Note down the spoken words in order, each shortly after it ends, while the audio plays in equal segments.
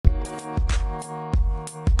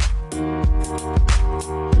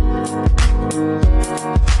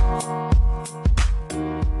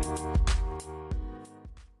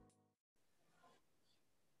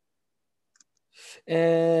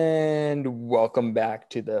And welcome back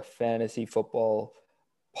to the Fantasy Football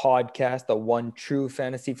Podcast, the one true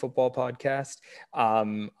fantasy football podcast.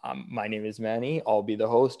 My name is Manny. I'll be the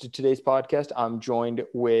host of today's podcast. I'm joined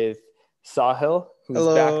with Sahil, who's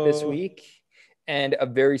back this Hello. week, and a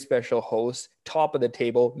very special host, top of the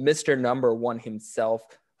table, Mr. Number One himself,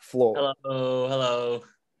 Flo. Hello.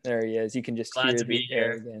 There he is. You can just Glad hear to the be here.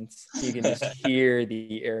 arrogance. You can just hear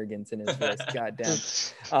the arrogance in his voice. Goddamn.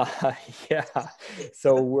 Yeah.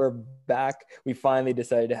 So we're back. We finally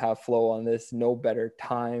decided to have Flo on this. No better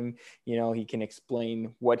time. You know, he can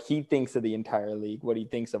explain what he thinks of the entire league, what he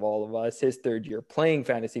thinks of all of us. His third year playing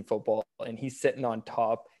fantasy football, and he's sitting on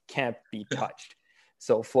top. Can't be touched.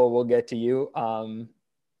 So Flo, we'll get to you. How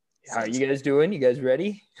are you guys doing? You guys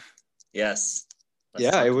ready? Yes.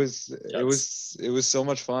 It was so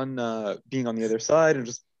much fun being on the other side and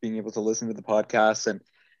just being able to listen to the podcast. And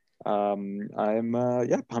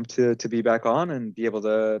I'm pumped to be back on and be able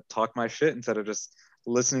to talk my shit instead of just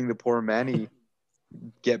listening to poor Manny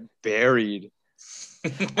get buried.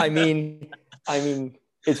 I mean,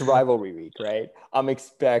 it's rivalry week, right? I'm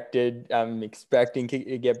expecting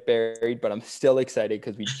to get buried, but I'm still excited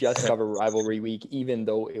because we just covered rivalry week, even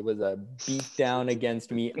though it was a beat down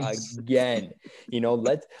against me again. You know,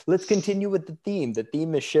 let's continue with the theme. The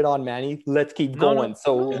theme is shit on Manny. Let's keep going.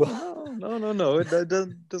 No.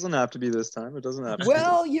 It doesn't have to be this time. It doesn't have to.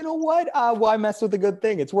 Well, you know what? Why mess with a good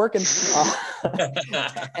thing? It's working.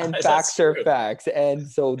 And facts are facts. And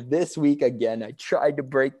so this week, again, I tried to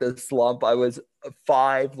break the slump. I was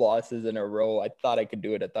 5 losses in a row. I thought I could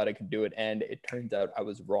do it. And it turns out I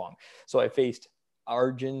was wrong. So I faced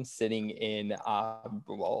Arjun sitting in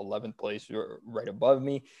 11th place, right above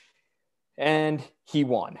me. And he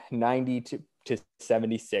won 90 to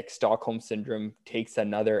 76. Stockholm Syndrome takes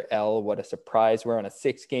another L. What a surprise. We're on a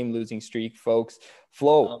 6-game losing streak, folks.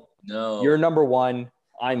 Flo, no. You're number one.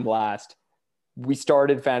 I'm last. We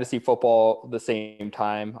started fantasy football the same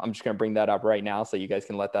time. I'm just going to bring that up right now so you guys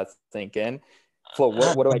can let that sink in. Flo,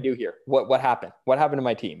 what do I do here? What happened? What happened to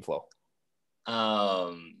my team, Flo?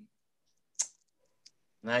 Man,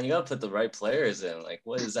 you got to put the right players in. Like,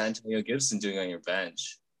 what is Antonio Gibson doing on your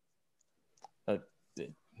bench?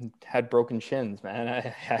 Had broken shins, man. I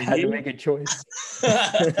had to make a choice.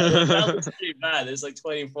 That was pretty bad. There's like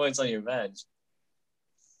 20 points on your bench.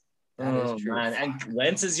 That is true. Man. And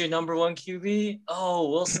Wentz is your number one QB. Oh,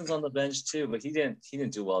 Wilson's on the bench too, but he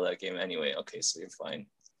didn't do well that game anyway. Okay, so you're fine.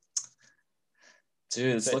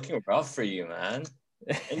 Dude, it's looking rough for you, man.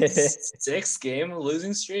 6-game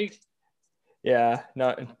losing streak. Yeah,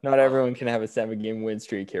 not everyone can have a 7-game win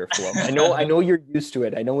streak here, Flo. I know you're used to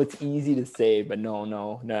it. I know it's easy to say, but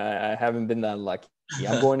no, I haven't been that lucky.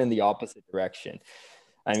 I'm going in the opposite direction.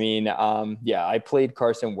 I mean, I played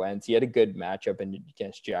Carson Wentz. He had a good matchup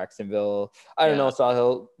against Jacksonville. I don't know,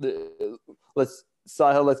 Sahil.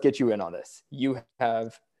 Let's get you in on this. You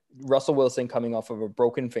have Russell Wilson coming off of a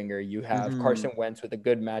broken finger. You have Carson Wentz with a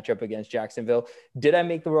good matchup against Jacksonville. Did I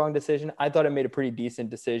make the wrong decision? I thought I made a pretty decent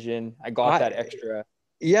decision. I got that extra.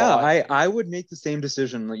 Yeah, I would make the same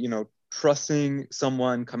decision. You know, trusting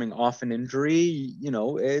someone coming off an injury, you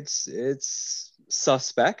know, it's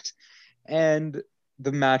suspect. And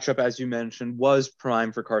the matchup, as you mentioned, was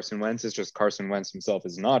prime for Carson Wentz. It's just Carson Wentz himself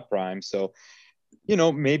is not prime. So, you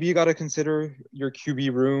know, maybe you got to consider your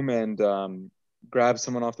QB room and grab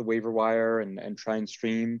someone off the waiver wire and try and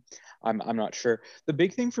stream. I'm not sure. The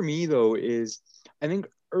big thing for me, though, is I think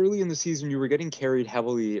early in the season, you were getting carried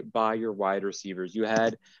heavily by your wide receivers. You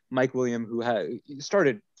had Mike Williams, who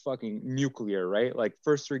started fucking nuclear, right? Like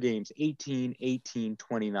first 3 games, 18,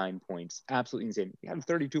 29 points. Absolutely insane. He had a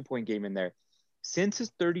 32-point game in there. Since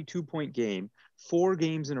his 32-point game, 4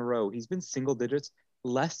 games in a row, he's been single digits,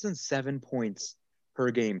 less than 7 points per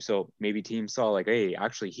game. So maybe teams saw like, hey,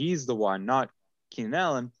 actually, he's the one, not Keenan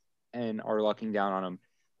Allen, and are locking down on him.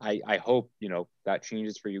 I hope, you know, that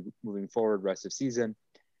changes for you moving forward rest of season.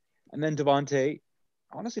 And then Devontae,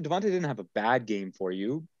 honestly, Devontae didn't have a bad game for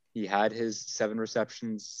you. He had his 7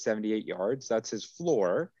 receptions, 78 yards. That's his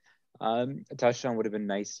floor. A touchdown would have been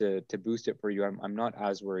nice to boost it for you. I'm not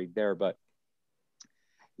as worried there, but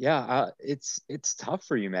yeah, it's tough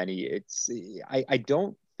for you, Manny. I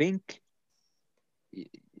don't think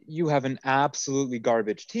you have an absolutely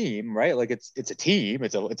garbage team, right? Like it's a team,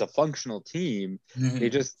 it's a functional team. They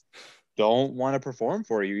just don't want to perform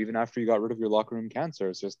for you even after you got rid of your locker room cancer.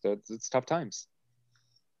 It's just it's tough times.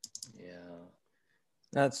 Yeah,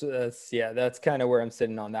 that's kind of where I'm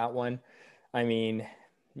sitting on that one. I mean,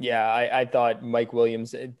 Yeah, I thought Mike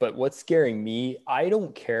Williams, but what's scaring me, I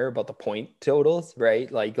don't care about the point totals, right?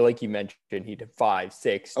 Like you mentioned, he did 5,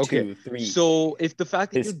 6, Okay, 2, 3. so if the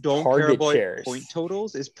fact that you His don't care target about shares, point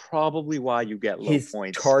totals is probably why you get low his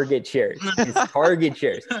points. target shares, his target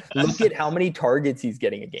shares. Look at how many targets he's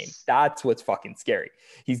getting a game. That's what's fucking scary.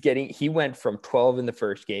 He went from 12 in the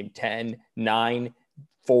first game, 10, 9,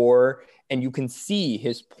 4, and you can see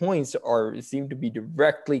his points seem to be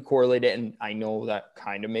directly correlated. And I know that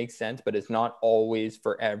kind of makes sense, but it's not always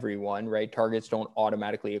for everyone, right? Targets don't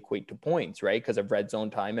automatically equate to points, right? Because of red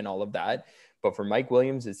zone time and all of that. But for Mike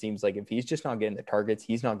Williams, it seems like if he's just not getting the targets,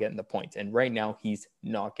 he's not getting the points. And right now, he's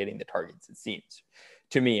not getting the targets, it seems,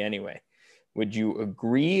 to me anyway. Would you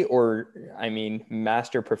agree? Or, I mean,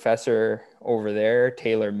 Master Professor over there,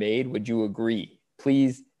 Taylor Made, would you agree?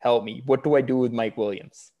 Please help me. What do I do with Mike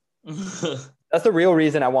Williams? That's the real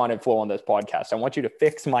reason I wanted Flo on this podcast. I want you to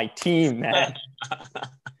fix my team, man.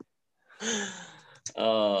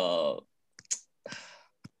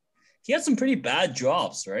 He had some pretty bad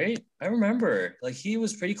drops, right? I remember, like, he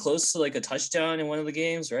was pretty close to like a touchdown in one of the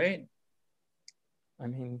games, right? I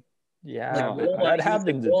mean, yeah, that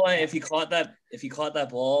happens. If he caught that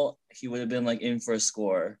ball, he would have been like in for a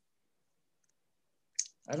score.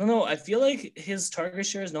 I don't know. I feel like his target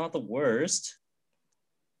share is not the worst.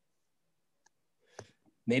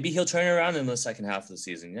 Maybe he'll turn it around in the second half of the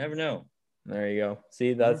season. You never know. There you go.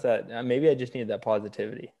 See, that's that. Maybe I just needed that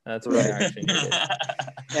positivity. That's what I actually needed.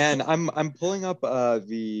 And I'm pulling up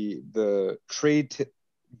the trade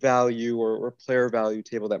value or player value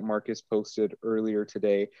table that Marcus posted earlier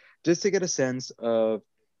today, just to get a sense of,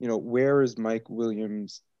 where is Mike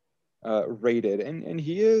Williams rated, and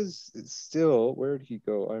he is still, where did he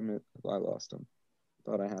go? I lost him.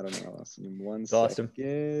 Thought I had him. I lost him. One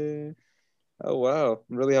second. Oh wow,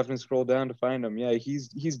 I'm really having to scroll down to find him. Yeah,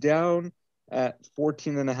 he's down at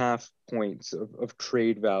 14.5 points of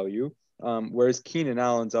trade value, whereas Keenan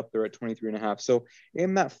Allen's up there at 23.5. So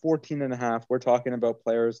in that 14.5, we're talking about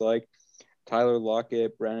players like Tyler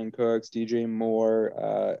Lockett, Brandon Cooks, DJ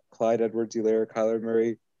Moore, Clyde Edwards-Helaire, Kyler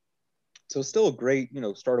Murray. So still great,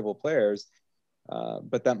 startable players,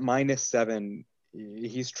 but that -7,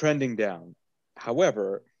 he's trending down.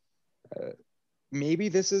 However, maybe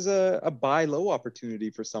this is a buy low opportunity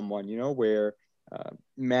for someone, where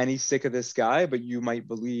Manny's sick of this guy, but you might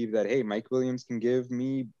believe that, hey, Mike Williams can give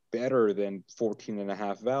me better than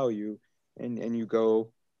 14.5 value, and you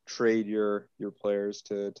go trade your players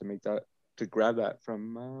to make that, to grab that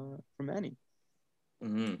from Manny.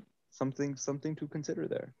 Mm-hmm. Something to consider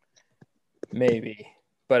there. Maybe,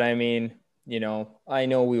 but I mean, I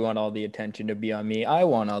know we want all the attention to be on me. I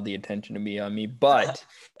want all the attention to be on me, but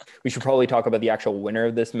we should probably talk about the actual winner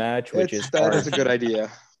of this match, which is that is a good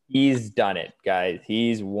idea. He's done it, guys.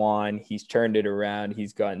 He's won. He's turned it around.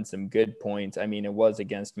 He's gotten some good points. I mean, it was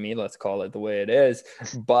against me. Let's call it the way it is.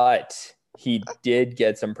 But he did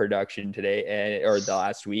get some production today or the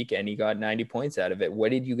last week, and he got 90 points out of it.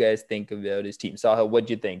 What did you guys think about his team? Sahil, what'd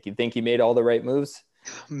you think? You think he made all the right moves?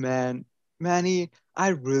 Man, Manny, I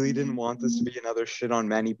really didn't want this to be another shit on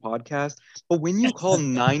Manny podcast, but when you call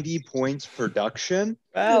 90 points production,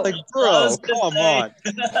 well, like, bro, come on.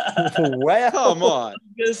 Well, come on. I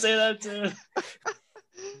was gonna say that too.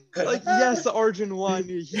 Like, yes, Arjun won.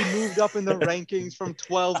 He moved up in the rankings from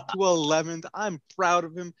 12th to 11th. I'm proud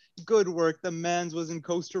of him. Good work. The man's was in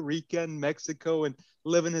Costa Rica and Mexico and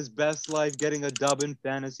living his best life, getting a dub in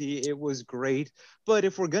fantasy. It was great. But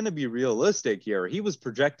if we're going to be realistic here, he was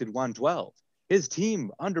projected 112. His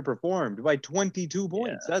team underperformed by 22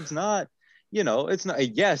 points. Yeah. That's not, it's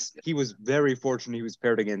not. Yes, he was very fortunate he was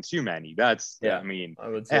paired against you, Manny. That's, yeah. I mean, I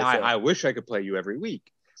would say I wish I could play you every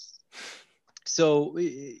week. So,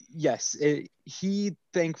 yes, he,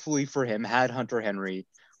 thankfully for him, had Hunter Henry,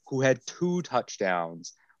 who had 2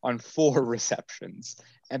 touchdowns on 4 receptions.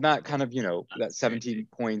 And that kind of, that 17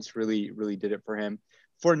 points really, really did it for him.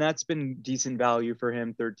 Fournette's been decent value for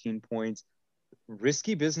him, 13 points.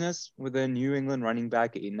 Risky business with a New England running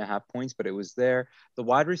back, 8.5 points, but it was there. The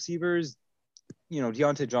wide receivers,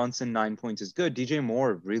 Deontay Johnson, 9 points is good. DJ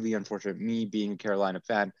Moore, really unfortunate. Me being a Carolina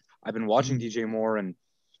fan, I've been watching DJ Moore, and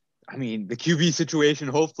I mean, the QB situation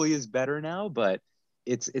hopefully is better now, but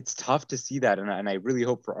it's tough to see that. And I really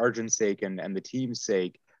hope for Arjun's sake and the team's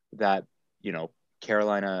sake that,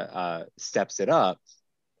 Carolina steps it up.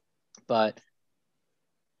 But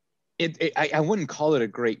I wouldn't call it a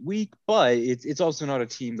great week, but it's also not a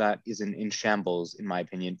team that is in shambles, in my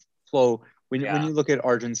opinion. Flo, when you look at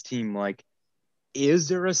Arjun's team, like, is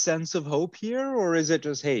there a sense of hope here? Or is it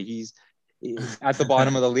just, hey, he's at the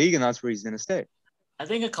bottom of the league and that's where he's going to stay? I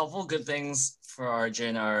think a couple good things for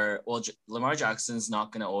Arjun are, well, Lamar Jackson's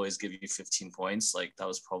not going to always give you 15 points. Like that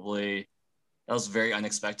was very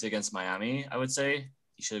unexpected against Miami, I would say.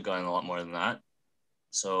 He should have gotten a lot more than that.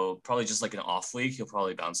 So probably just like an off week, he'll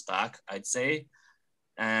probably bounce back, I'd say.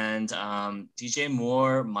 And DJ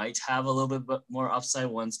Moore might have a little bit more upside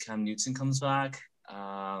once Cam Newton comes back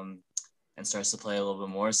and starts to play a little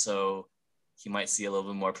bit more. So he might see a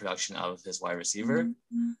little bit more production out of his wide receiver.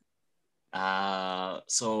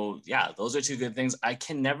 So yeah, those are two good things. I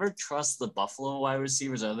can never trust the Buffalo wide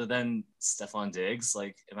receivers other than Stephon Diggs.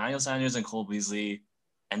 Like Emmanuel Sanders and Cole Beasley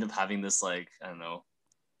end up having this, like, I don't know.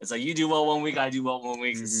 It's like you do well one week, I do well one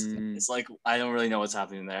week. It's like I don't really know what's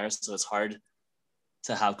happening there. So it's hard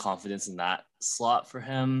to have confidence in that slot for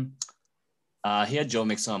him. He had Joe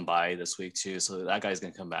Mixon on bye this week too, so that guy's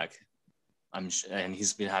gonna come back. And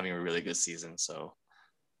he's been having a really good season. So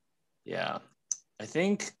yeah, I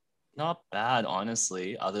think not bad,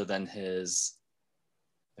 honestly, other than his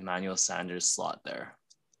Emmanuel Sanders slot there.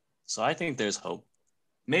 So I think there's hope.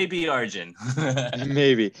 Maybe Arjun.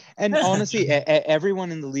 Maybe. And honestly,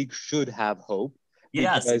 everyone in the league should have hope.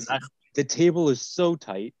 Yes, exactly. The table is so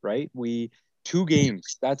tight, right? 2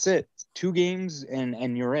 games, that's it. 2 games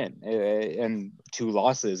and you're in. And 2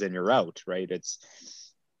 losses and you're out, right?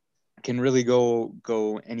 Can really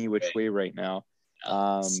go any which way right now.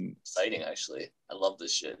 It's exciting, actually. I love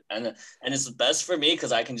this shit, and it's the best for me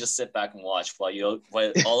because I can just sit back and watch while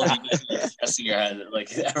all of you guys are stressing your head.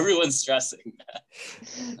 Like everyone's stressing.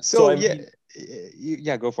 So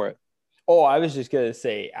yeah, go for it. Oh, I was just gonna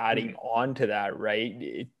say, adding on to that,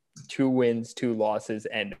 right? 2 wins, 2 losses,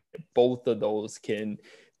 and both of those can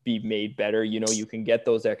be made better. You know, you can get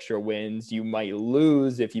those extra wins. You might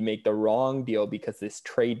lose if you make the wrong deal because this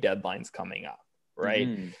trade deadline's coming up.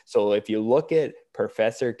 Right. So if you look at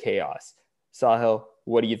Professor Chaos, Sahil,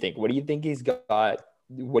 what do you think? What do you think he's got?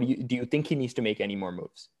 Do you think he needs to make any more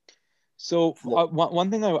moves? So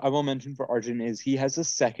one thing I will mention for Arjun is he has the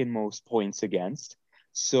second most points against.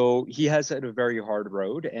 So he has had a very hard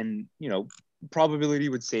road, and probability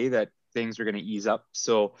would say that things are going to ease up.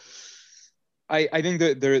 So I think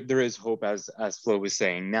that there is hope, as Flo was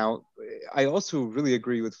saying. Now, I also really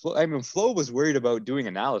agree with Flo. I mean, Flo was worried about doing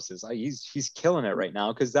analysis. He's killing it right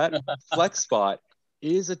now because that flex spot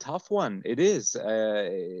is a tough one. It is.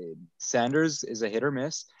 Sanders is a hit or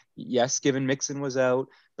miss. Yes, given Mixon was out,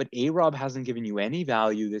 but A-Rob hasn't given you any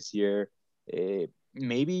value this year.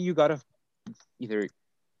 Maybe you got to either,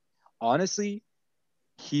 honestly,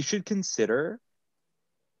 he should consider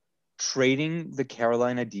trading the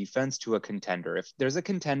Carolina defense to a contender. If there's a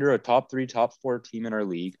contender, a top 3, top 4 team in our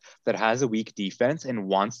league that has a weak defense and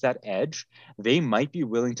wants that edge, they might be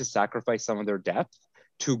willing to sacrifice some of their depth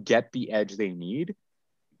to get the edge they need.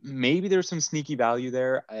 Maybe there's some sneaky value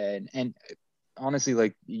there. And honestly,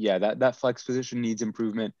 like, yeah, that flex position needs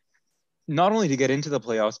improvement, not only to get into the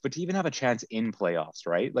playoffs, but to even have a chance in playoffs,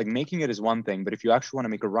 right? Like making it is one thing, but if you actually want to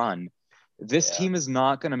make a run, this team is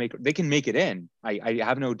not going to they can make it in. I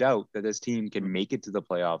have no doubt that this team can make it to the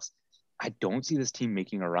playoffs. I don't see this team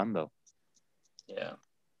making a run, though. Yeah,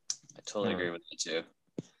 I totally agree with you, too.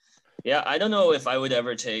 Yeah, I don't know if I would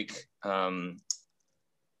ever take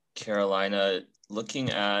Carolina. Looking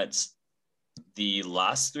at the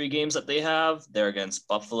last 3 games that they have, they're against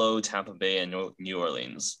Buffalo, Tampa Bay, and New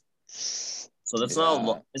Orleans. So that's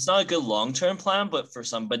it's not a good long-term plan, but for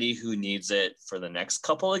somebody who needs it for the next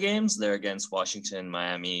couple of games, they're against Washington,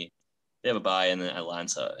 Miami. They have a bye, and then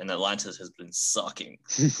Atlanta. And Atlanta has been sucking.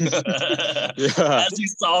 As you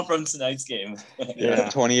saw from tonight's game.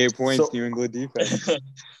 28 points, New England defense.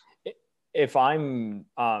 If I'm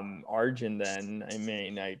Arjun, then I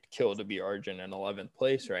mean, I'd kill to be Arjun in 11th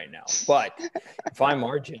place right now. But if I'm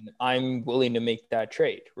Arjun, I'm willing to make that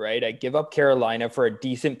trade, right? I give up Carolina for a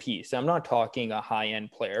decent piece. I'm not talking a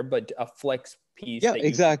high-end player, but a flex piece that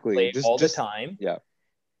you can play all the time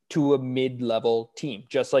to a mid-level team,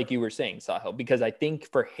 just like you were saying, Sahil. Because I think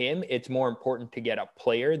for him, it's more important to get a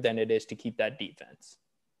player than it is to keep that defense.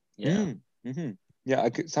 Yeah. Yeah,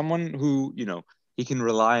 someone who, he can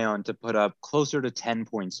rely on to put up closer to 10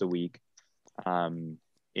 points a week in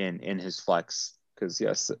his flex. Because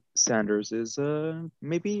yes, Sanders is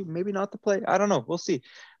maybe not the play. I don't know. We'll see.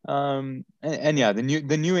 And yeah, the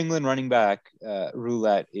New England running back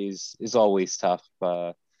roulette is always tough.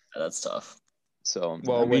 That's tough. So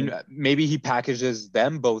well, I mean, maybe he packages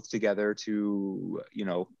them both together to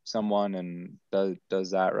someone and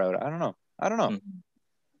does that route. I don't know. Mm-hmm.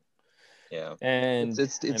 Yeah, and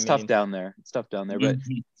it's tough down there. It's tough down there, but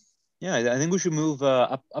yeah, I think we should move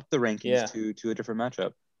up the rankings to a different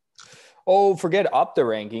matchup. Oh, forget up the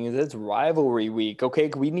rankings. It's rivalry week.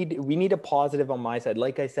 Okay, we need a positive on my side.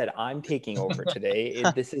 Like I said, I'm taking over today.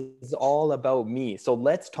 This is all about me. So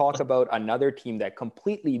let's talk about another team that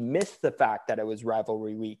completely missed the fact that it was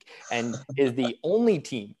rivalry week and is the only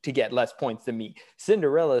team to get less points than me.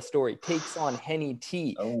 Cinderella Story takes on Henny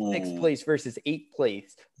T, 6th place versus 8th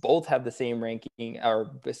place. Both have the same ranking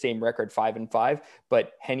or the same record, 5-5,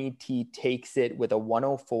 but Henny T takes it with a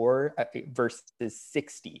 104 versus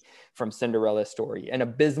 60 from Cinderella Story, an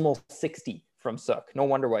abysmal 60 from Sook. No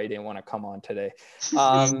wonder why he didn't want to come on today.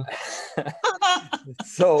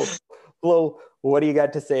 So, Flo, what do you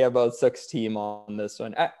got to say about Sook's team on this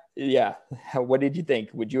one? Yeah, what did you think?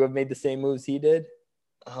 Would you have made the same moves he did?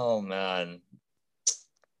 Oh man,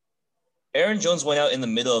 Aaron Jones went out in the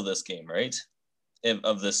middle of this game, right?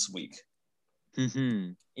 Of this week.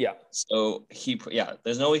 Mm-hmm. Yeah. So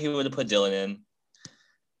there's no way he would have put Dylan in.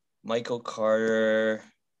 Michael Carter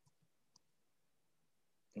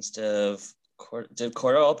instead of did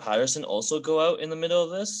Cordell Patterson also go out in the middle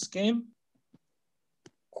of this game?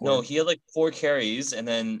 No, he had like 4 carries and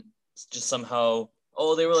then just somehow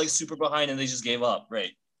they were like super behind and they just gave up,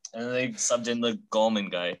 right? And then they subbed in the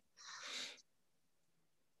Gallman guy.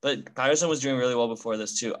 But Patterson was doing really well before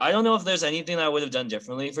this too. I don't know if there's anything I would have done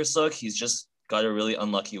differently for Sook. He's just got a really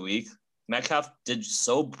unlucky week. Metcalf did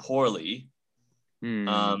so poorly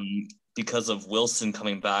because of Wilson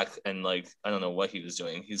coming back and like I don't know what he was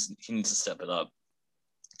doing. He needs to step it up.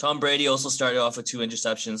 Tom Brady also started off with 2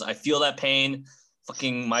 interceptions. I feel that pain.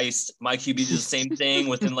 Fucking my QB did the same thing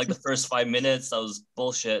within like the first 5 minutes. That was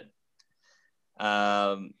bullshit.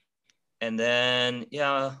 And then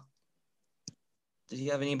did he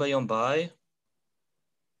have anybody on bye?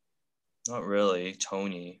 Not really.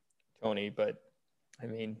 Tony, but I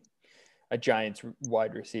mean, a Giants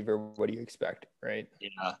wide receiver, what do you expect, right?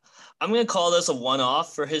 Yeah. I'm going to call this a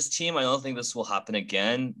one-off for his team. I don't think this will happen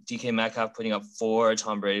again. DK Metcalf putting up 4,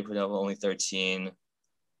 Tom Brady putting up only 13.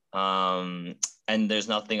 And there's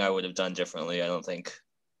nothing I would have done differently, I don't think.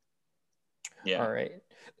 Yeah. All right.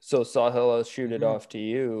 So Sahil, I'll shoot it off to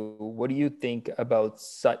you. What do you think about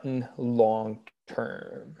Sutton long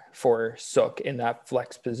term for Sook in that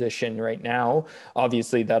flex position right now?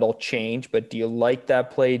 Obviously that'll change, but do you like that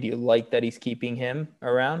play? Do you like that he's keeping him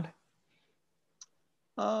around?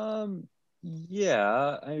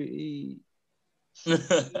 Yeah,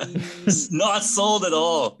 Not sold at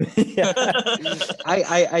all.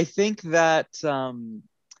 I think that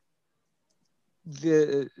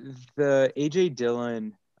the AJ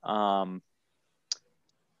Dillon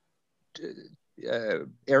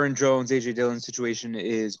Aaron Jones, AJ Dillon situation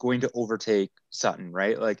is going to overtake Sutton,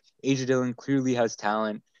 right? Like AJ Dillon clearly has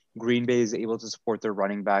talent. Green Bay is able to support their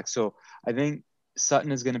running back. So I think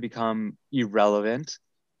Sutton is going to become irrelevant.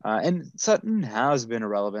 And Sutton has been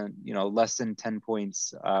irrelevant, less than 10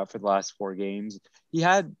 points for the last 4 games. He's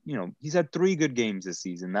had 3 good games this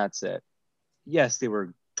season. That's it. Yes, they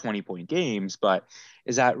were 20-point games, but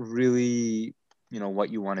is that really,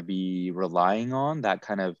 what you want to be relying on? That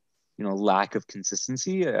kind of, lack of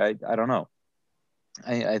consistency? I don't know.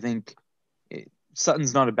 I think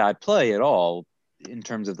Sutton's not a bad play at all in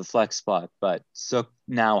terms of the flex spot, but Sook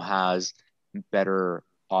now has better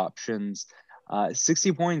options.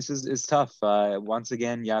 60 points is tough. Once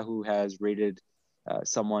again, Yahoo has rated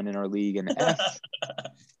someone in our league an F.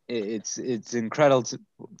 It's incredible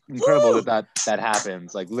that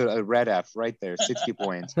happens. Like a red F right there, 60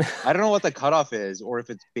 points. I don't know what the cutoff is, or if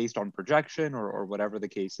it's based on projection or whatever the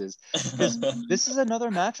case is. Because this is another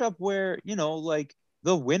matchup where like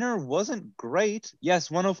the winner wasn't great.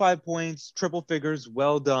 Yes, 105 points, triple figures,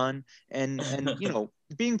 well done, and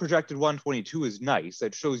being projected 122 is nice.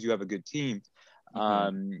 That shows you have a good team.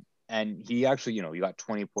 And he actually, you got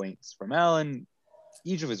 20 points from Allen.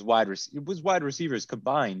 Each of his wide receivers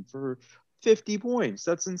combined for 50 points.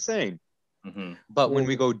 That's insane. But when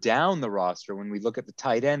we go down the roster, when we look at the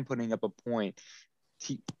tight end putting up a point,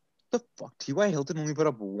 T.Y. Hilton only put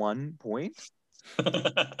up 1 point?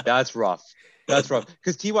 That's rough.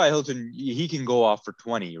 Because T.Y. Hilton, he can go off for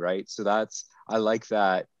 20, right? So I like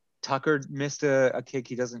that. Tucker missed a kick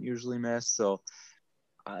he doesn't usually miss. So,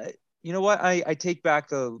 you know what? I take back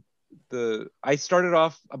I started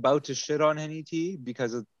off about to shit on Henny T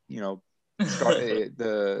because of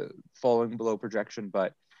the falling below projection,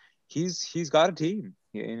 but he's got a team.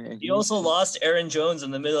 And he also lost Aaron Jones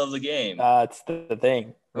in the middle of the game. That's the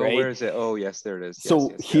thing, right? Oh, where is it? Oh, yes, there it is.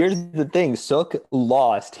 Here's the thing: Sook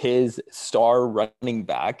lost his star running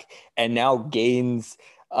back and now gains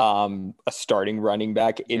a starting running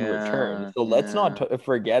back in return. So let's not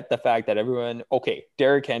forget the fact that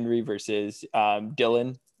Derrick Henry versus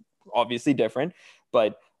Dylan, obviously different,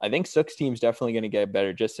 but I think Sook's team's definitely going to get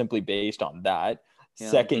better just simply based on that. Yeah.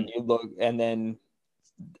 Second, you look, and then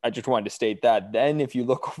I just wanted to state that. Then if you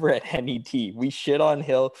look over at NET, we shit on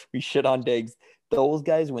Hill, we shit on Diggs. Those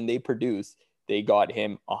guys, when they produce, they got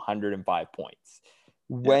him 105 points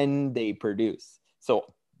when they produce.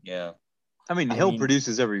 So Yeah. I mean, Hill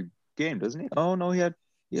produces every game, doesn't he? Oh no, he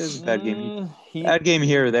has a bad game. Bad game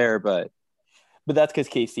here or there, but that's because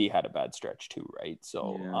KC had a bad stretch too, right?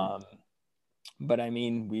 So, yeah. But I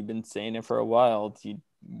mean, we've been saying it for a while.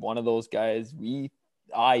 One of those guys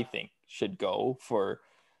I think should go for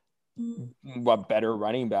a better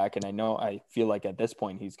running back. And I feel like at this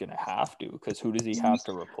point he's going to have to, because who does he have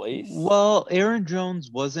to replace? Well, Aaron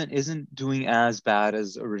Jones isn't doing as bad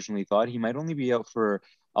as originally thought. He might only be out for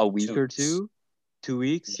a week or two. 2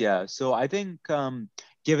 weeks. Yeah. So I think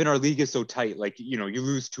given our league is so tight, like, you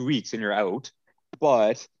lose 2 weeks and you're out.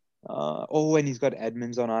 But and he's got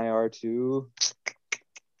Edmonds on IR too.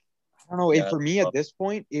 I don't know. Yeah. For me at this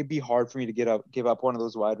point, it'd be hard for me to give up one of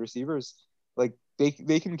those wide receivers. Like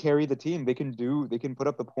they can carry the team. They can put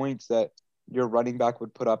up the points that your running back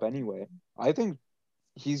would put up anyway. I think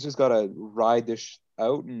he's just got to ride this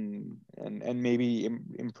out and maybe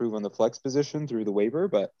improve on the flex position through the waiver,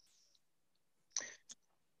 but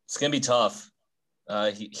it's gonna be tough.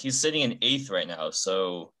 He's sitting in 8th right now,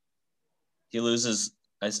 so he loses.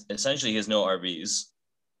 Essentially, he has no RBs.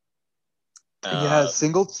 Yeah,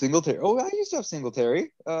 Singletary. Oh, I used to have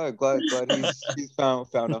Singletary. Glad he's found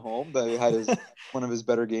a home. That he had one of his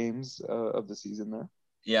better games of the season there.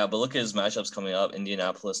 Yeah, but look at his matchups coming up: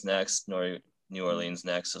 Indianapolis next, New Orleans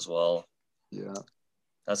next as well. Yeah,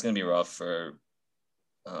 that's gonna be rough for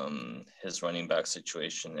his running back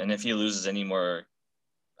situation. And if he loses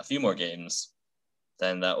a few more games,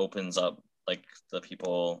 then that opens up like the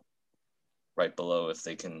people right below if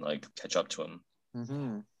they can like catch up to him.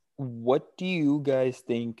 Mm-hmm. What do you guys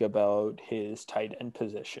think about his tight end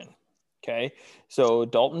position? Okay, so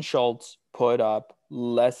Dalton Schultz put up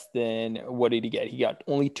less than, what did he get? He got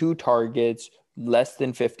only 2 targets, less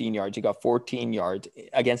than 15 yards. He got 14 yards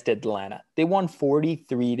against Atlanta. They won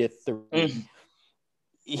 43-3.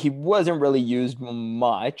 He wasn't really used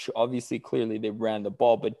much. Obviously, clearly they ran the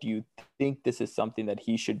ball, but do you think this is something that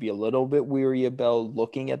he should be a little bit weary about,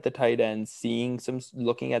 looking at the tight end,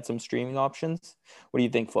 looking at some streaming options? What do you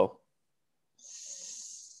think, Flo?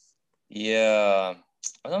 Yeah,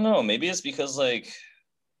 I don't know. Maybe it's because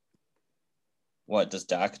what, does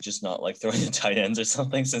Dak just not like throwing the tight ends or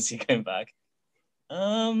something since he came back?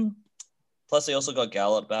 Plus they also got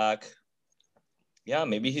Gallup back. Yeah,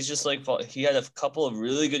 maybe he's just he had a couple of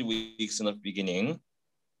really good weeks in the beginning,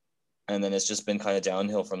 and then it's just been kind of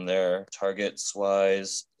downhill from there. Targets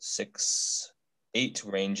wise, 6-8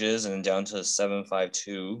 ranges, and then down to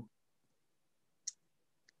 7.52.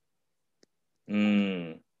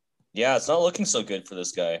 Yeah, it's not looking so good for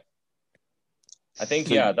this guy. I think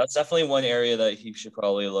that's definitely one area that he should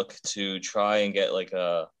probably look to try and get like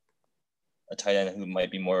a tight end who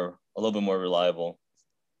might be a little bit more reliable.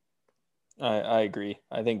 I agree.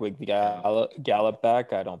 I think with Gallup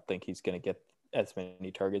back, I don't think he's going to get as many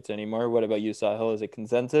targets anymore. What about you, Sahil? Is it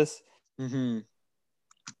consensus? Mm-hmm.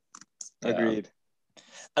 Agreed.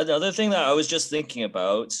 Another thing that I was just thinking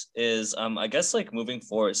about is, I guess moving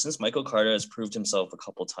forward, since Michael Carter has proved himself a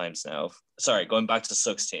couple times now. Sorry, going back to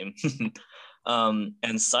Sook's team,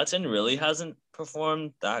 and Sutton really hasn't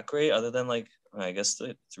performed that great, other than I guess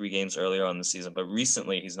the 3 games earlier on the season. But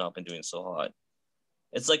recently, he's not been doing so hot.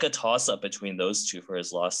 It's like a toss-up between those two for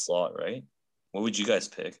his last slot, right? What would you guys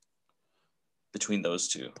pick between those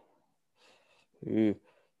two?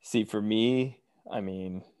 See, for me, I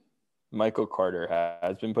mean, Michael Carter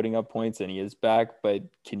has been putting up points and he is back, but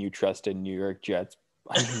can you trust a New York Jets?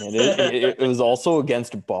 I mean, it was also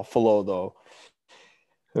against Buffalo, though.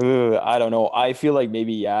 I don't know. I feel like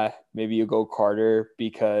maybe you go Carter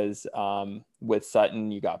because with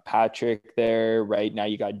Sutton, you got Patrick there, right? Now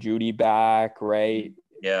you got Judy back, right?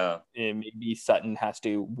 Yeah. And maybe Sutton has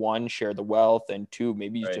to, 1, share the wealth, and 2,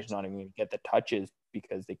 maybe he's just not even going to get the touches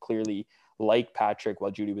because they clearly like Patrick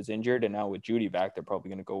while Judy was injured. And now with Judy back, they're probably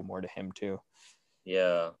going to go more to him too.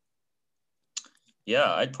 Yeah.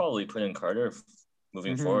 Yeah, I'd probably put in Carter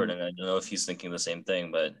moving forward. And I don't know if he's thinking the same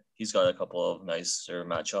thing, but he's got a couple of nicer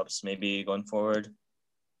matchups maybe going forward.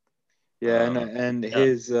 Yeah, and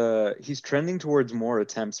he's trending towards more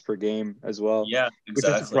attempts per game as well. Yeah,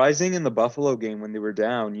 exactly. Which is surprising in the Buffalo game when they were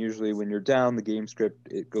down. Usually when you're down, the game script,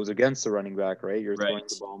 it goes against the running back, right? You're throwing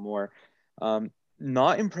the ball more.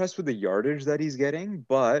 Not impressed with the yardage that he's getting,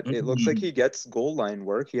 but it looks like he gets goal line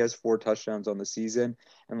work. He has 4 touchdowns on the season.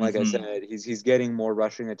 And like I said, he's getting more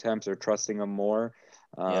rushing attempts or trusting him more.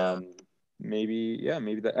 maybe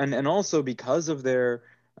that, and also because of their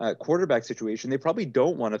quarterback situation, they probably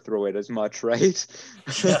don't want to throw it as much, right?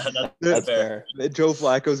 Yeah, that's fair. Joe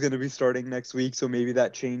Flacco is going to be starting next week, so maybe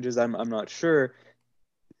that changes. I'm not sure.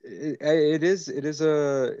 It is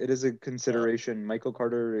a consideration. Michael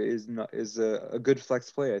Carter is a good flex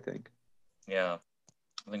play, I think. Yeah,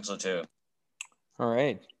 I think so too. All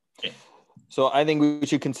right. Okay. So I think we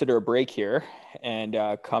should consider a break here and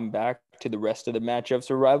come back to the rest of the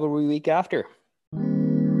matchups or rivalry week after.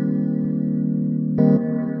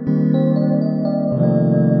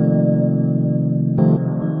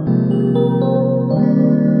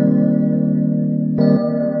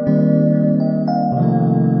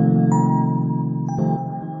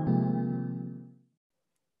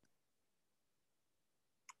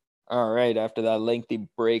 All right, after that lengthy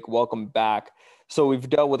break, welcome back. So we've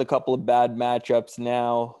dealt with a couple of bad matchups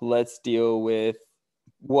now. Let's deal with,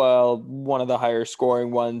 well, one of the higher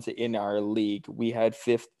scoring ones in our league. We had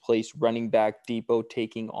 5th place running back Depot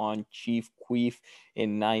taking on Chief Queef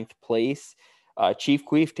in 9th place. Chief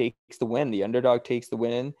Queef takes the win. The underdog takes the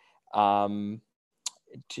win. The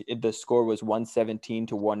score was 117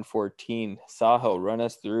 to 114. Sahil, run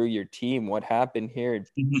us through your team. What happened here?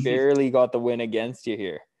 Barely got the win against you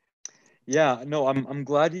here. Yeah, no, I'm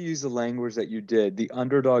glad you used the language that you did. The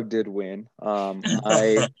underdog did win.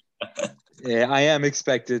 I am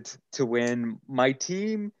expected to win. My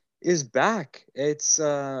team is back. I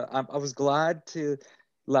was glad to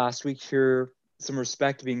last week hear some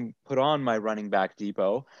respect being put on my running back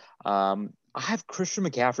Depot. I have Christian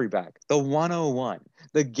McCaffrey back, the 101,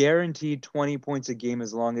 the guaranteed 20 points a game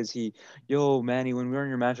as long as yo, Manny, when we were in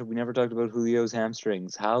your matchup, we never talked about Julio's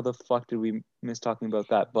hamstrings. How the fuck did we miss talking about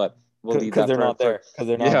that? But we'll leave that they're not there. Because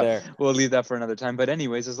they're not there. We'll leave that for another time. But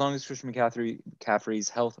anyways, as long as Christian McCaffrey's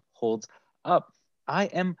health holds up, I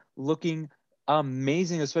am looking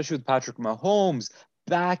amazing, especially with Patrick Mahomes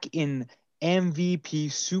back in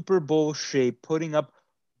MVP Super Bowl shape, putting up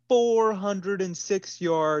 406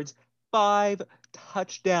 yards, 5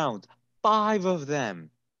 touchdowns, 5 of them,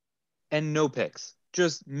 and no picks.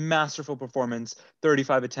 Just masterful performance,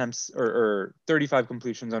 35 attempts or 35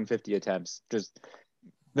 completions on 50 attempts. Just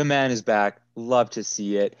the man is back. Love to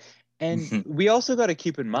see it. And we also got to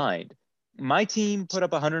keep in mind, my team put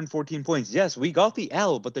up 114 points. Yes, we got the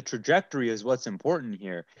L, but the trajectory is what's important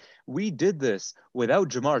here. We did this without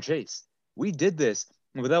Jamar Chase. We did this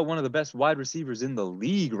without one of the best wide receivers in the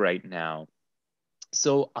league right now.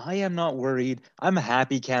 So I am not worried. I'm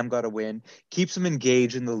happy Cam got a win. Keeps him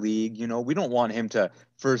engaged in the league. We don't want him to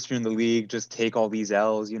first year in the league just take all these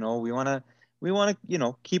L's. We want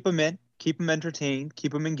to keep him in, keep him entertained,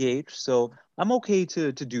 keep him engaged. So I'm okay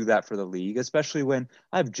to do that for the league, especially when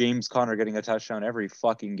I have James Conner getting a touchdown every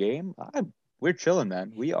fucking game. We're chilling,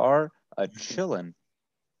 man. We are chilling.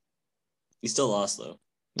 You still lost though.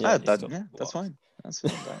 Yeah, that's fine. That's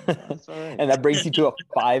fine. That's all right. And that brings you to a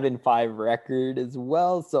 5-5 record as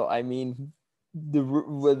well. So I mean,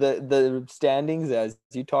 the standings, as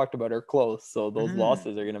you talked about, are close. So those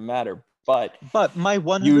losses are going to matter. But my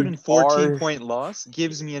 114-point loss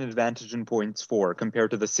gives me an advantage in points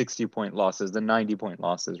compared to the 60-point losses, the 90-point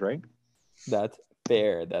losses, right? That's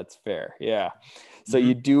fair. Yeah. So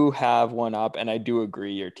you do have one up, and I do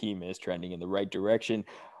agree your team is trending in the right direction.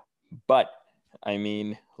 But I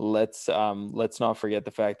mean, let's not forget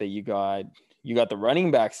the fact that you got the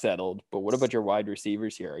running back settled. But what about your wide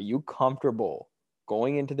receivers here? Are you comfortable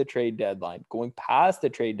going into the trade deadline, going past the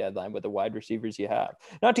trade deadline with the wide receivers you have?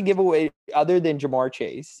 Not to give away, other than Jamar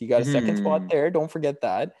Chase, you got a second spot there. Don't forget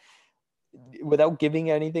that. Without giving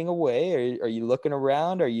anything away, are you looking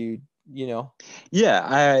around? Are you?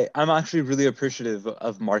 Yeah, I'm actually really appreciative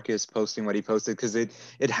of Marcus posting what he posted, because it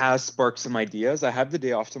has sparked some ideas. I have the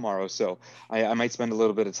day off tomorrow, so I might spend a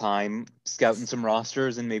little bit of time scouting some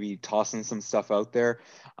rosters and maybe tossing some stuff out there.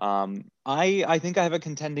 I think I have a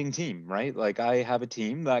contending team, right? Like, I have a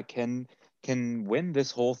team that can win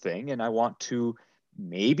this whole thing, and I want to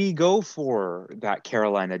maybe go for that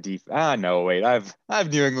Carolina defense. No, wait, I've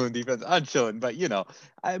New England defense. I'm chilling, but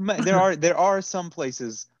there are some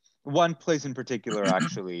places. One place in particular,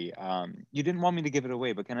 actually. You didn't want me to give it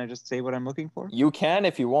away, but can I just say what I'm looking for? You can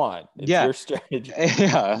if you want. It's your strategy.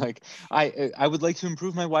 Yeah, like I would like to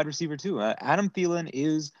improve my wide receiver too. Adam Thielen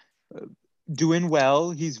is doing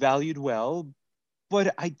well. He's valued well,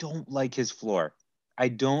 but I don't like his floor. I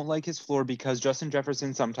don't like his floor because Justin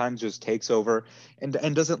Jefferson sometimes just takes over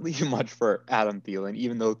and doesn't leave much for Adam Thielen,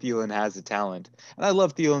 even though Thielen has the talent. And I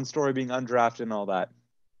love Thielen's story being undrafted and all that.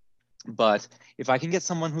 But if I can get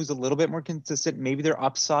someone who's a little bit more consistent, maybe their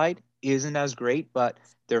upside isn't as great, but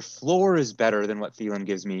their floor is better than what Thielen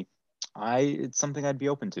gives me, it's something I'd be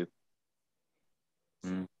open to.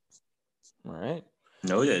 Mm. All right.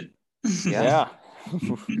 Noted. Yeah.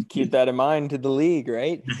 Keep that in mind to the league,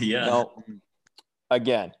 right? Yeah. Now,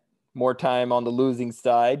 again, more time on the losing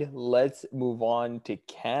side. Let's move on to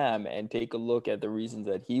Cam and take a look at the reasons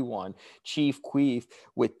that he won. Chief Queef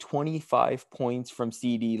with 25 points from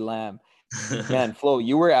CD Lamb. Man, Flo,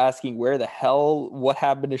 you were asking what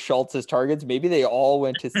happened to Schultz's targets? Maybe they all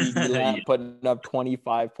went to CD Lamb, Yeah. putting up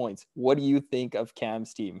 25 points. What do you think of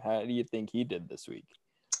Cam's team? How do you think he did this week?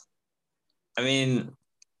 I mean,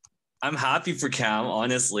 I'm happy for Cam,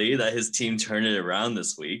 honestly, that his team turned it around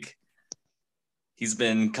this week. He's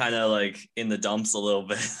been kind of like in the dumps a little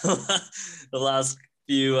bit the last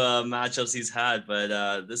few matchups he's had,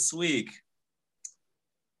 but this week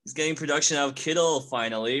he's getting production out of Kittle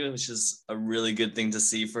finally, which is a really good thing to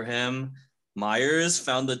see for him. Myers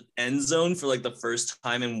found the end zone for like the first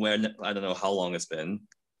time in when I don't know how long it's been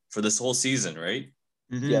for this whole season, right?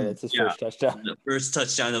 Mm-hmm. Yeah, that's his first touchdown. The first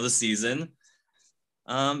touchdown of the season.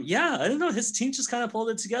 Yeah, I don't know. His team just kind of pulled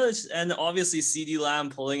it together, and obviously CD Lamb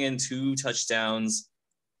pulling in 2 touchdowns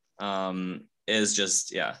is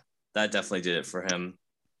just that definitely did it for him.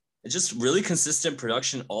 It's just really consistent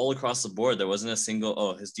production all across the board. There wasn't a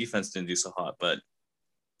single his defense didn't do so hot, but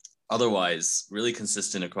otherwise really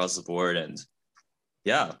consistent across the board. And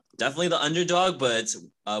yeah, definitely the underdog, but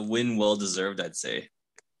a win well deserved, I'd say.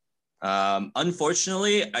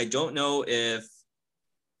 Unfortunately, I don't know if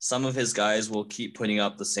some of his guys will keep putting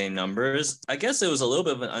up the same numbers. I guess it was a little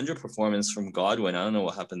bit of an underperformance from Godwin. I don't know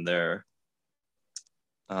what happened there.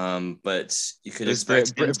 But you could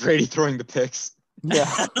expect Brady throwing the picks.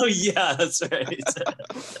 Yeah. Oh yeah, that's right.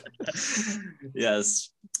 Yes.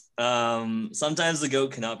 Sometimes the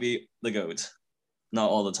GOAT cannot be the GOAT. Not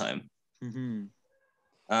all the time. Mm-hmm.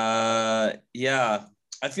 Yeah.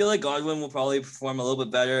 I feel like Godwin will probably perform a little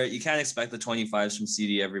bit better. You can't expect the 25s from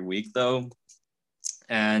CD every week, though.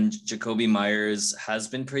 And Jacoby Myers has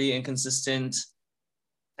been pretty inconsistent.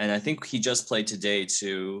 And I think he just played today,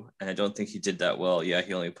 too. And I don't think he did that well. Yeah,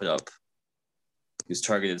 he only put up... He was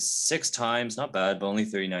targeted 6 times. Not bad, but only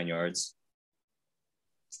 39 yards.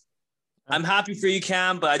 I'm happy for you,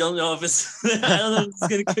 Cam, but I don't know if it's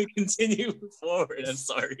going to continue forward. I'm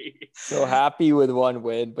sorry. So happy with one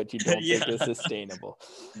win, but you don't think it's sustainable.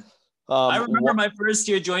 I remember my first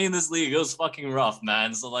year joining this league. It was fucking rough,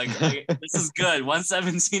 man. So this is good.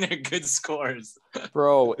 117 are good scores.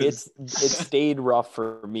 Bro, it stayed rough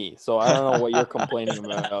for me. So I don't know what you're complaining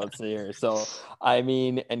about here. So I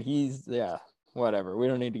mean, and he's whatever. We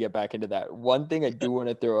don't need to get back into that. One thing I do want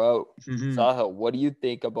to throw out, Sahil, what do you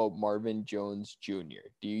think about Marvin Jones Jr.?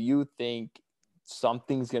 Do you think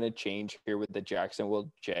something's going to change here with the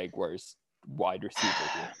Jacksonville Jaguars wide receiver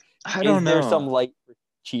here? I don't know. Is there some light for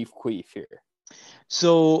Chief Queef here?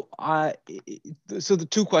 So so the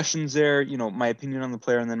 2 questions there, my opinion on the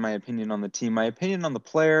player and then my opinion on the team. My opinion on the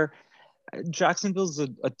player, Jacksonville's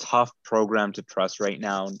a tough program to trust right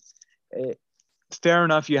now. Fair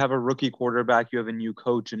enough, you have a rookie quarterback, you have a new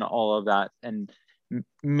coach and all of that. And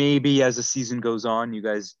maybe as the season goes on, you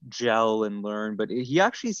guys gel and learn, but he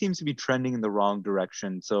actually seems to be trending in the wrong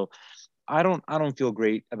direction. So I don't feel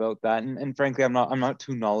great about that. And frankly, I'm not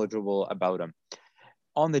too knowledgeable about him.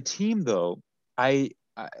 On the team, though, I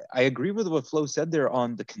agree with what Flo said there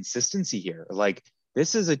on the consistency here. Like,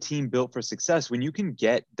 this is a team built for success. When you can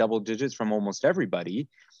get double digits from almost everybody,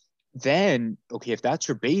 then, okay, if that's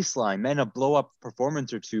your baseline, then a blow-up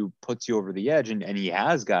performance or 2 puts you over the edge. And he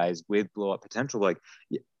has guys with blow-up potential. Like,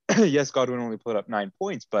 yes, Godwin only put up 9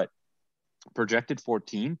 points, but projected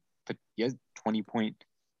 14, but he has 20 point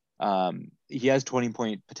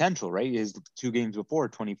potential, right? He has 2 games before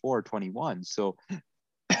 24, 21. So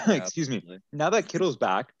excuse me. Now that Kittle's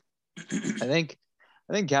back, I think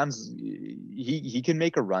Cam's he can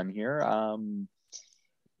make a run here.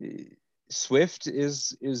 Swift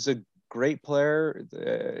is a great player.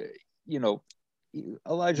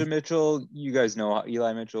 Elijah Mitchell, you guys know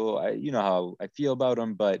Eli Mitchell. You know how I feel about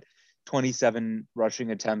him, but 27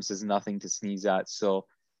 rushing attempts is nothing to sneeze at. So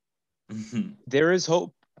there is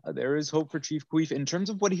hope. There is hope for Chief Queef in terms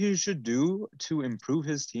of what he should do to improve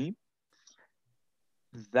his team.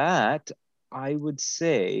 That I would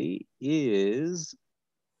say is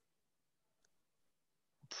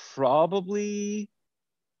probably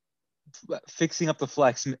fixing up the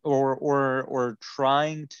flex or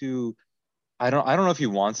trying to, I don't know if he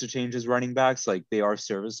wants to change his running backs, like they are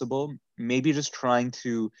serviceable. Maybe just trying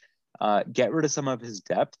to get rid of some of his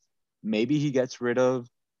depth. Maybe he gets rid of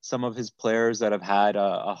some of his players that have had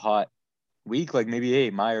a hot week, like maybe, hey,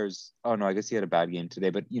 Myers, oh no, I guess he had a bad game today,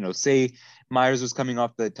 but say Myers was coming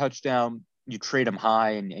off the touchdown, you trade him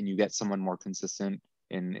high and you get someone more consistent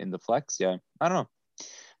in the flex. Yeah, I don't know.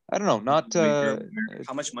 I don't know. Not.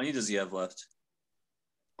 How much money does he have left?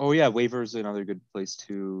 Oh yeah, waiver is another good place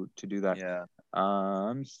to do that. Yeah.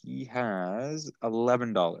 He has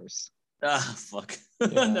 $11. Ah, fuck.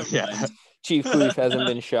 Yeah. Never mind. Chief Queef hasn't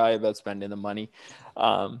been shy about spending the money.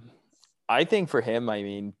 I think for him, I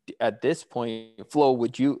mean, at this point, Flo, we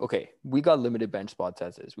got limited bench spots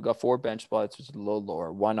as is. We got 4 bench spots, which is a little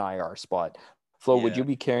lower, 1 IR spot. Flo, would you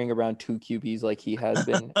be carrying around 2 QBs like he has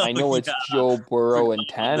been? I know it's Joe Burrow and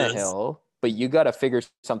Tannehill, but you got to figure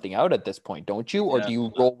something out at this point, don't you? Or do you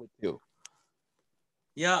roll with 2?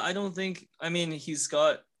 Yeah, I don't think, I mean, he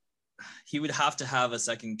would have to have a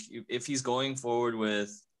second QB if he's going forward with,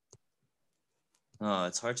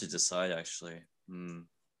 it's hard to decide actually.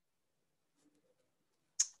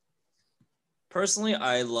 Personally,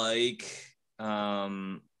 I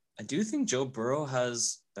do think Joe Burrow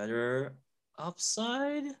has better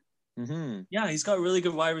upside. Mm-hmm. Yeah, he's got really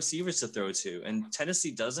good wide receivers to throw to, and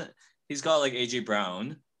Tennessee doesn't. He's got like AJ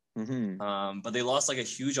Brown, but they lost like a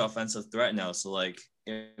huge offensive threat now. So like,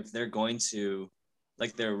 if they're going to,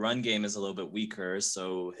 like, their run game is a little bit weaker,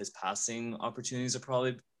 so his passing opportunities will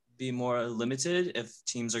probably be more limited if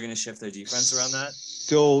teams are going to shift their defense around that.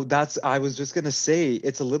 So I was just going to say,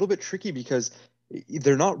 it's a little bit tricky because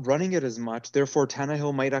they're not running it as much. Therefore,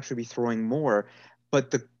 Tannehill might actually be throwing more,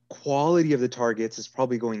 but the quality of the targets is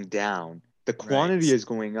probably going down. The quantity is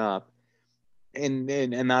going up, and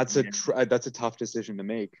that's that's a tough decision to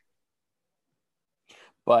make.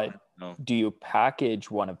 But do you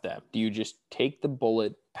package one of them? Do you just take the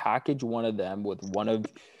bullet, package one of them with one of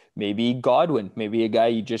maybe Godwin, maybe a guy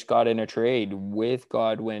you just got in a trade with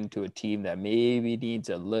Godwin to a team that maybe needs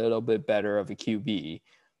a little bit better of a QB?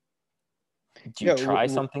 Do you try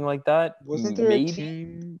something like that? Wasn't there a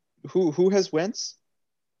team who has Wentz?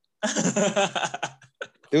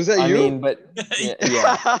 Was that you? I mean, but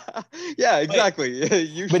yeah, yeah, exactly.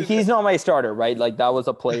 But he's not my starter, right? Like, that was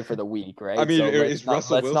a play for the week, right? I mean, is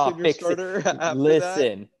Russell Wilson your starter?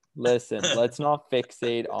 Listen. Let's not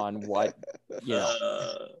fixate on what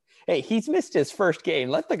Hey, he's missed his first game.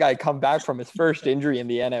 Let the guy come back from his first injury in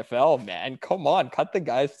the NFL, man. Come on, cut the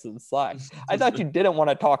guy some slack. I thought you didn't want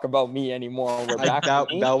to talk about me anymore. We're back.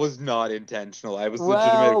 That was not intentional. I was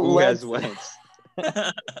legitimate. Who has Wentz?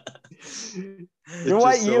 You know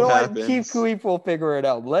what? Chief Queef will figure it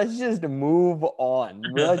out. Let's just move on.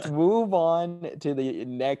 Let's move on to the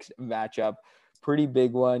next matchup. Pretty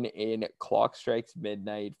big one in Clock Strikes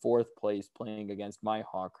Midnight. 4th place playing against my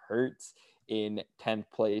Hawk Hurts in 10th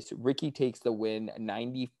place. Ricky takes the win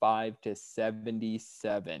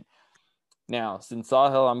 95-77. Now, since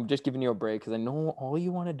Sahil, I'm just giving you a break because I know all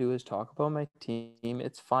you want to do is talk about my team.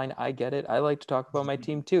 It's fine. I get it. I like to talk about my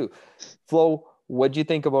team too. Flo, what'd you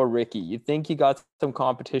think about Ricky? You think he got some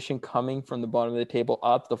competition coming from the bottom of the table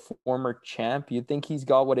up, the former champ? You think he's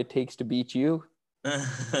got what it takes to beat you?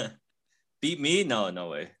 Beat me? No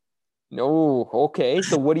way. No. Okay.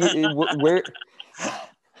 So what do you where?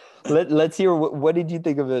 Let's hear what did you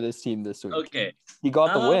think of his team this week? Okay. He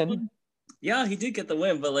got the win. Yeah, he did get the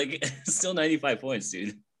win, but like still 95 points,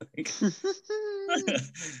 dude.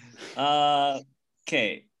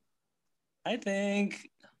 Okay. I think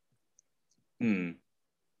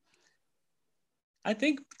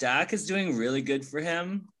Dak is doing really good for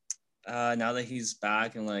him now that he's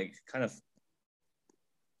back and like kind of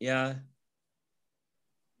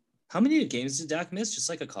How many games did Dak miss? Just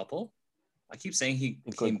like a couple? I keep saying he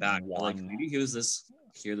came back, but like maybe he was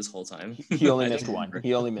here this whole time. He only missed one.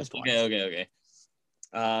 He only missed one. Okay.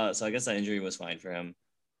 So I guess that injury was fine for him.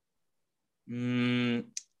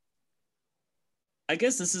 I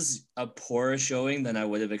guess this is a poorer showing than I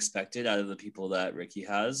would have expected out of the people that Ricky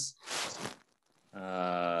has.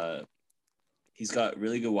 He's got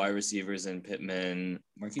really good wide receivers in Pittman.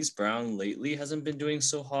 Marquise Brown lately hasn't been doing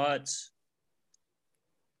so hot.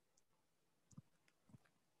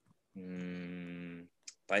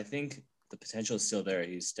 But I think the potential is still there.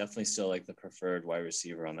 He's definitely still like the preferred wide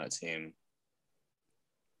receiver on that team.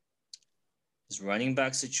 His running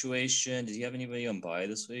back situation, did he have anybody on bye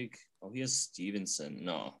this week? Oh, he has Stevenson.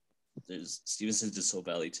 No, Stevenson did so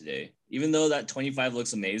badly today. Even though that 25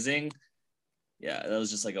 looks amazing, yeah, that was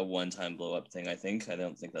just like a one-time blow-up thing, I think. I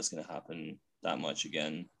don't think that's going to happen that much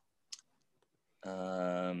again.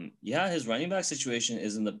 His running back situation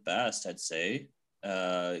isn't the best, I'd say.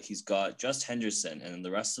 He's got just Henderson, and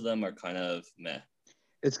the rest of them are kind of meh.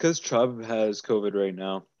 It's because Chubb has COVID right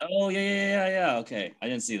now. Oh, yeah. Okay, I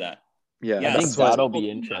didn't see that. Yeah, I think that'll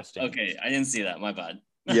be interesting. Okay, I didn't see that. My bad.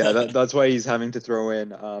 Yeah, that's why he's having to throw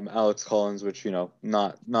in Alex Collins, which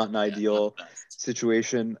not an ideal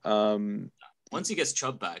situation. Once he gets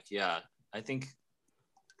Chubb back, yeah, I think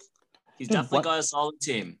He's definitely got a solid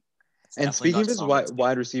team. And speaking of his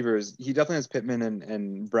wide receivers, he definitely has Pittman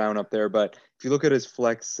and Brown up there. But if you look at his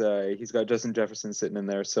flex, he's got Justin Jefferson sitting in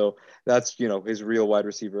there. So that's, his real wide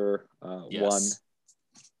receiver one.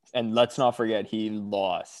 And let's not forget, he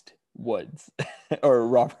lost Woods or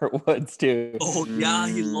Robert Woods too. Oh yeah,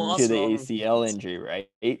 he lost to the ACL injury,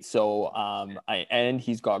 right? So and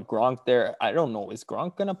he's got Gronk there. I don't know, is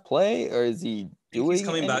Gronk gonna play or is he doing? He's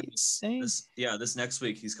coming back this next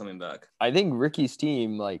week. He's coming back. I think Ricky's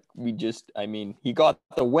team, he got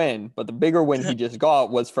the win, but the bigger win he just got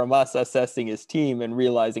was from us assessing his team and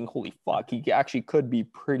realizing, holy fuck, he actually could be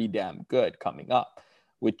pretty damn good coming up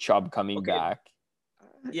with Chubb coming back.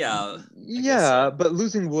 Yeah, but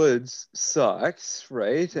losing Woods sucks,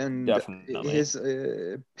 right? And definitely his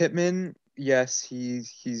Pittman, yes,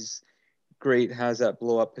 he's great, has that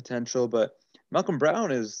blow up potential, but Malcolm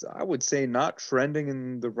Brown is, I would say, not trending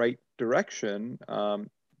in the right direction.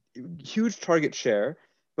 Huge target share,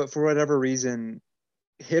 but for whatever reason,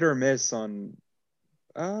 hit or miss on.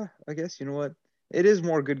 I guess you know what. It is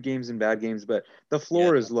more good games than bad games, but the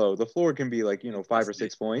floor is low. The floor can be 5 or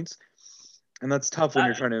 6 points. And that's tough when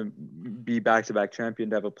you're trying to be back-to-back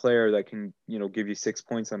champion to have a player that can, give you 6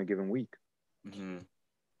 points on a given week. Mm-hmm.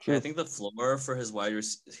 I think the floor for his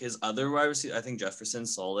other wide receiver, I think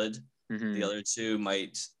Jefferson's solid. Mm-hmm. The other two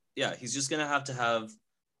might, he's just going to have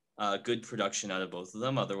good production out of both of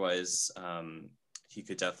them. Otherwise, he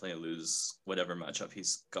could definitely lose whatever matchup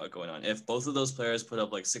he's got going on. If both of those players put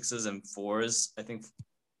up 6s and 4s, I think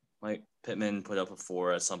Mike Pittman put up a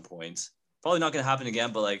 4 at some point. Probably not going to happen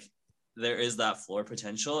again, but there is that floor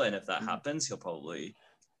potential, and if that happens, he'll probably.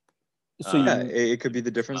 So it could be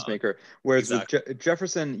the difference maker. Whereas with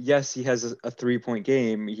Jefferson, yes, he has a 3-point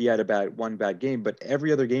game. He had one bad game, but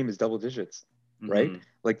every other game is double digits, right?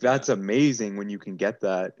 That's amazing when you can get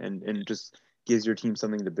that, and just gives your team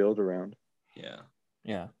something to build around.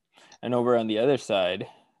 Yeah. And over on the other side,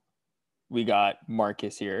 we got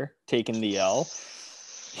Marcus here taking the L.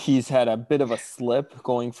 He's had a bit of a slip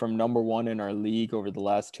going from number 1 in our league over the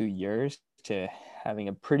last 2 years to having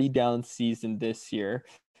a pretty down season this year.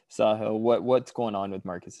 Sahil, what's going on with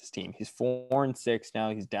Marcus's team? He's 4-6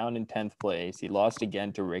 now. He's down in 10th place. He lost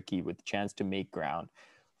again to Ricky with a chance to make ground.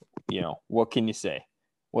 What can you say?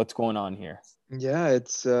 What's going on here? Yeah,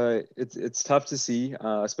 it's tough to see,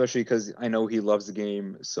 especially because I know he loves the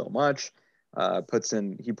game so much. He puts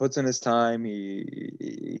in his time.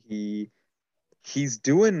 He's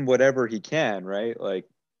doing whatever he can, right?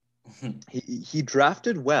 He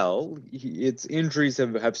drafted well. Its injuries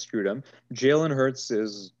have screwed him. Jalen Hurts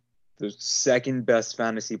is the second best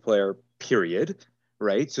fantasy player, period,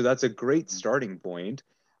 right? So that's a great starting point.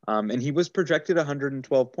 And he was projected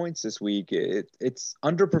 112 points this week. It's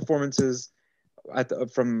underperformances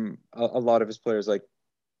from a lot of his players, like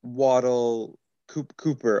Waddle,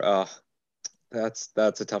 Cooper. That's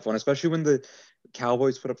a tough one, especially when the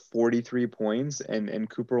Cowboys put up 43 points and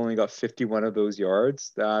Cooper only got 51 of those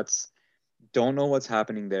yards. Don't know what's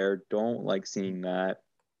happening there. Don't like seeing that.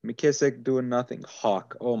 McKissick doing nothing.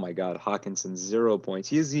 Oh my God, Hawkinson 0 points.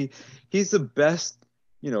 He's the best,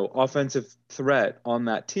 offensive threat on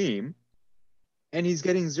that team, and he's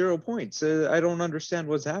getting 0 points. I don't understand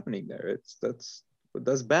what's happening there.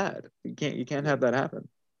 That's bad. You can't have that happen.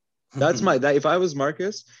 That's if I was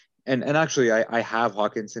Marcus. And actually, I have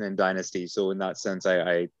Hawkinson in Dynasty, so in that sense,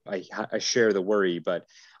 I share the worry, but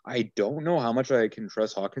I don't know how much I can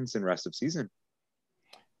trust Hawkinson rest of season.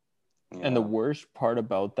 And the worst part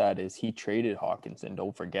about that is he traded Hawkinson.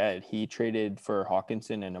 Don't forget, he traded for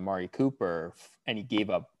Hawkinson and Amari Cooper, and he gave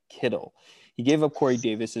up Kittle. He gave up Corey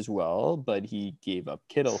Davis as well, but he gave up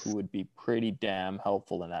Kittle, who would be pretty damn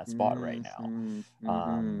helpful in that spot right now.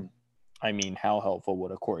 How helpful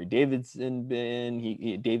would a Corey Davis been?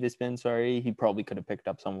 He probably could have picked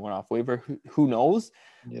up someone off waiver. Who knows?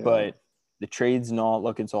 Yeah. But the trade's not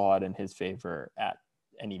looking so hot in his favor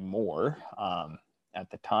anymore. At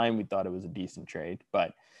the time, we thought it was a decent trade,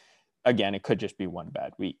 but again, it could just be one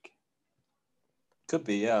bad week. Could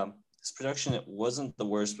be, yeah. His production, it wasn't the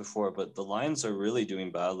worst before, but the Lions are really doing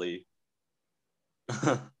badly.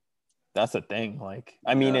 That's the thing.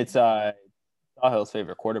 It's Sahil's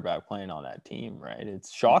favorite quarterback playing on that team, right?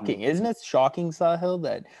 It's shocking. Isn't it shocking, Sahil,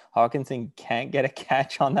 that Hawkinson can't get a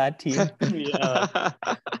catch on that team? Yeah.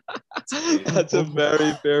 That's a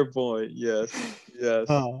very fair point. Yes.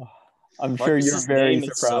 I'm sure you're very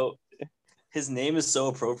surprised. His name is so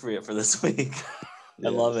appropriate for this week. I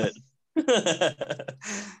love it.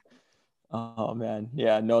 Oh, man.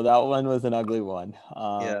 Yeah, no, that one was an ugly one.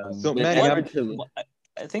 So, Manny,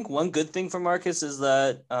 I think one good thing for Marcus is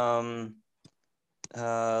that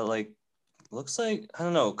looks like, I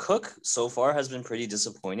don't know, Cook so far has been pretty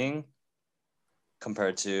disappointing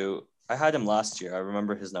compared to, I had him last year. I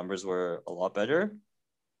remember his numbers were a lot better,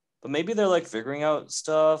 but maybe they're like figuring out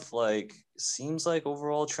stuff. Like, seems like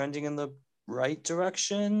overall trending in the right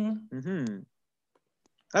direction. Mm-hmm.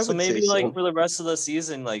 I So would say maybe like so. for the rest of the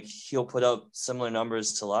season, like he'll put up similar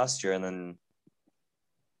numbers to last year, and then,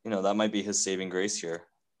 that might be his saving grace here.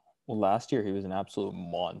 Well, last year he was an absolute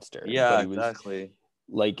monster. Yeah, but he was exactly.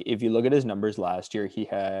 like, if you look at his numbers last year, he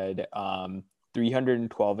had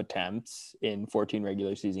 312 attempts in 14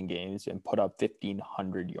 regular season games and put up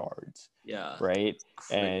 1,500 yards. Yeah. Right.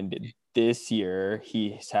 And this year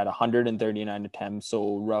he's had 139 attempts,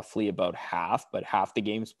 so roughly about half, but half the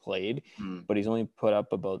games played. But he's only put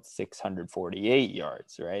up about 648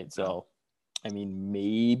 yards. Right. So, I mean,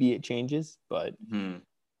 maybe it changes, but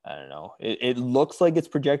I don't know. It looks like it's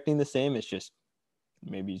projecting the same. It's just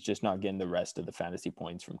maybe he's just not getting the rest of the fantasy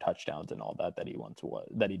points from touchdowns and all that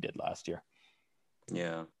he did last year.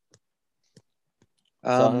 Yeah.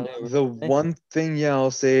 The one thing, I'll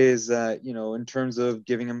say is that, in terms of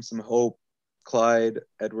giving him some hope, Clyde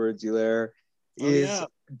Edwards-Helaire is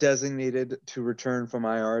designated to return from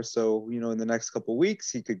IR. So, in the next couple of weeks,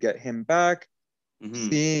 he could get him back.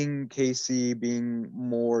 Seeing KC being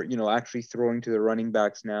more, actually throwing to the running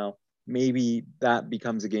backs now, maybe that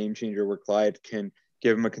becomes a game changer where Clyde can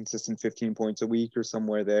give him a consistent 15 points a week or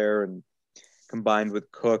somewhere there. And combined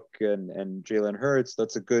with Cook and Jalen Hurts,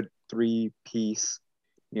 that's a good 3-piece,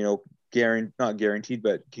 not guaranteed,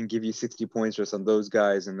 but can give you 60 points just on those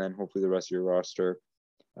guys. And then hopefully the rest of your roster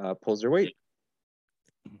pulls their weight.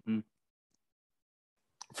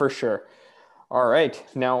 For sure. All right,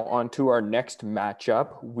 now on to our next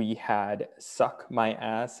matchup. We had Suck My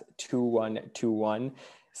Ass 2-1-2-1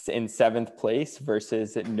 in 7th place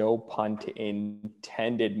versus No Punt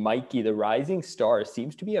Intended. Mikey, the rising star,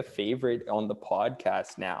 seems to be a favorite on the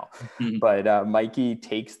podcast now. But Mikey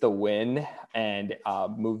takes the win and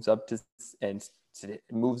moves up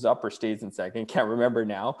or stays in second. Can't remember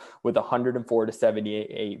now, with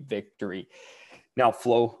 104-78 victory. Now,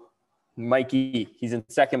 Flo, Mikey, he's in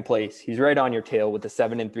second place. He's right on your tail with a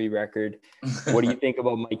 7-3 record. What do you think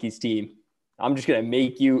about Mikey's team? I'm just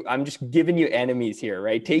giving you enemies here,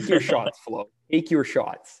 right? Take your shots, Flo. Take your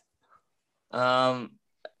shots.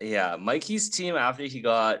 Yeah, Mikey's team after he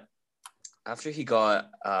got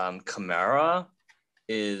Kamara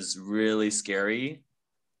is really scary.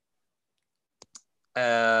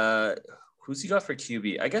 Who's he got for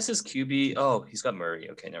QB? I guess his QB. Oh, he's got Murray.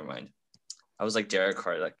 Okay, never mind. I was like Derek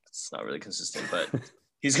Carr. That's not really consistent, but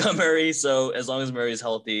he's got Murray. So as long as Murray's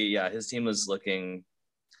healthy, yeah, his team was looking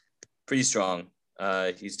pretty strong.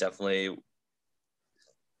 He's definitely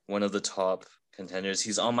one of the top contenders.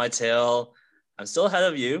 He's on my tail. I'm still ahead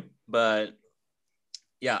of you, but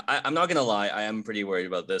yeah, I'm not gonna lie. I am pretty worried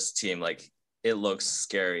about this team. Like, it looks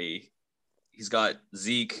scary. He's got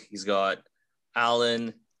Zeke. He's got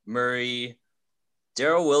Allen, Murray,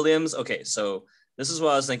 Darrell Williams. Okay, so this is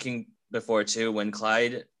what I was thinking before too. When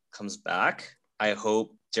Clyde comes back, I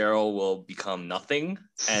hope Darrell will become nothing,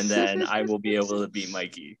 and then I will be able to beat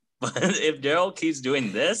Mikey. But if Darrell keeps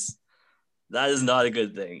doing this, that is not a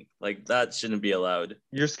good thing. Like, that shouldn't be allowed.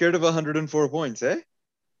 You're scared of 104 points, eh?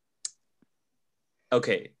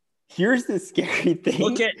 Okay. Here's the scary thing.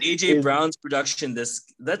 Look at AJ Brown's production. This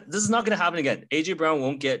is not going to happen again. AJ Brown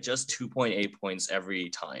won't get just 2.8 points every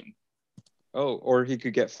time. Oh, or he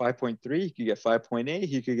could get 5.3. He could get 5.8.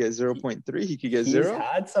 He could get 0.3. He could get 0. He's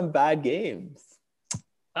had some bad games.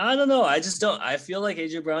 I don't know. I just don't. I feel like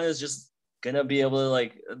AJ Brown is just going to be able to,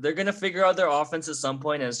 like, they're going to figure out their offense at some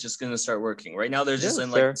point, and it's just going to start working. Right now, they're just in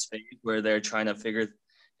like this phase where they're trying to figure,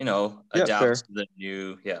 adapt to the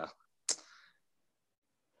new, Yeah.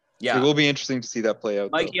 It will be interesting to see that play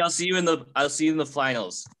out. Mikey, though. I'll see you in the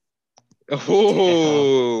finals.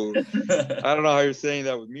 Oh, I don't know how you're saying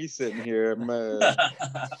that with me sitting here. Right?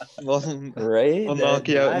 I'll knock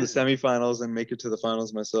you out in the semifinals and make it to the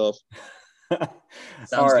finals myself.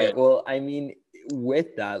 All right. Good. Well, I mean,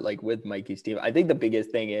 with that, like with Mikey's team, I think the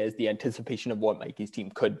biggest thing is the anticipation of what Mikey's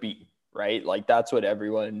team could be, right? Like, that's what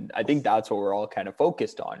I think that's what we're all kind of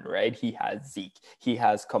focused on, right? He has Zeke, he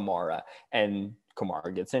has Kamara, and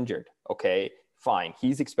Kamara gets injured. Okay, fine.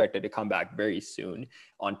 He's expected to come back very soon.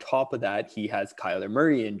 On top of that, he has Kyler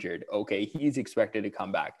Murray injured. Okay, he's expected to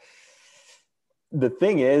come back. The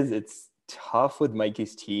thing is, it's tough with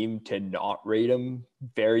Mikey's team to not rate him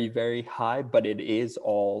very, very high, but it is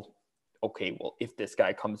all, okay, well, if this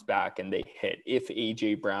guy comes back and they hit, if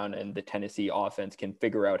AJ Brown and the Tennessee offense can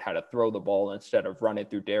figure out how to throw the ball instead of run it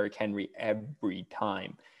through Derrick Henry every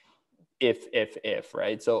time, if,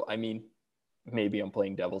 right? So, I mean, maybe I'm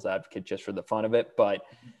playing devil's advocate just for the fun of it, but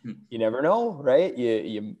you never know, right?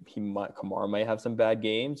 Kamara might have some bad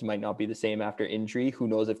games, might not be the same after injury. Who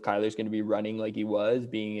knows if Kyler's going to be running like he was,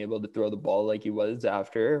 being able to throw the ball like he was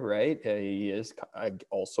after, right? He is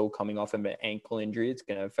also coming off of an ankle injury. It's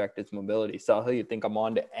going to affect his mobility. Sahil, you think I'm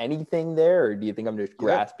on to anything there, or do you think I'm just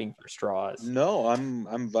grasping for straws? No, I'm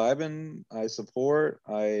vibing. I support.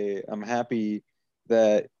 I'm happy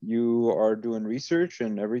that you are doing research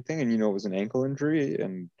and everything, and it was an ankle injury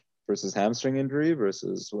and versus hamstring injury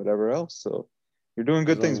versus whatever else. So you're doing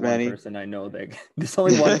good things, Manny. There's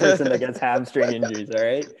only one person that gets hamstring injuries, all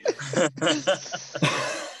right?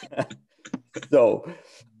 So,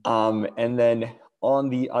 and then on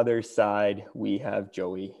the other side, we have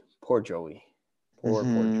Joey. Poor Joey. Poor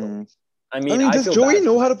Joey. I mean, does Joey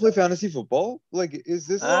know how to play fantasy football? Like, is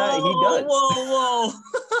this? He does. Whoa!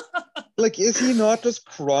 Like, is he not just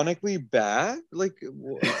chronically bad? Like,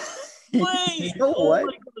 wait, what?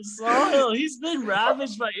 Sahil, he's been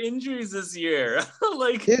ravaged by injuries this year.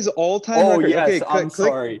 Like his all-time record. Yes, okay,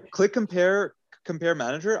 sorry. Click compare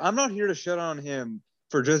manager. I'm not here to shit on him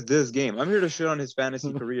for just this game. I'm here to shit on his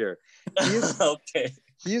fantasy career. He is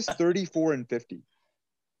 34-50.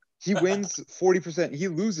 He wins 40%. He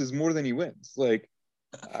loses more than he wins. Like,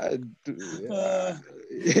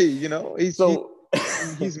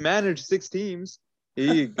 he's managed 6 teams.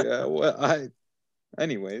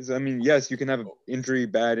 Anyways, I mean, yes, you can have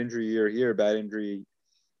bad injury here, bad injury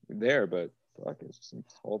there, but fuck, it's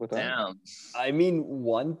all the time. Damn. I mean,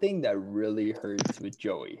 one thing that really hurts with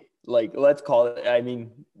Joey, like, let's call it, I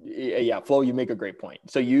mean, yeah, Flo, you make a great point.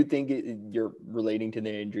 So you think you're relating to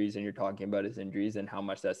the injuries and you're talking about his injuries and how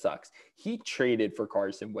much that sucks. He traded for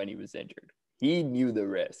Carson when he was injured. He knew the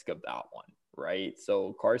risk of that one, right?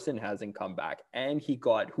 So Carson hasn't come back, and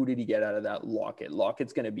who did he get out of that? Lockett.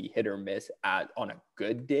 Lockett's going to be hit or miss on a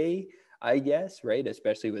good day, I guess, right?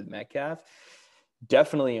 Especially with Metcalf.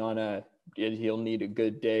 Definitely he'll need a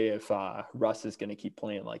good day if Russ is going to keep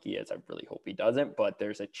playing like he is. I really hope he doesn't, but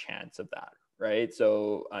there's a chance of that, right?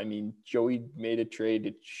 So, I mean, Joey made a trade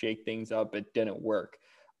to shake things up. It didn't work.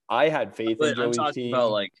 I had faith in Joey's team.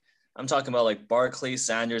 I'm talking about like Barkley,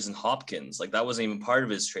 Sanders, and Hopkins. Like, that wasn't even part of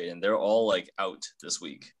his trade, and they're all like out this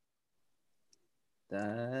week.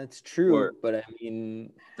 That's true, but I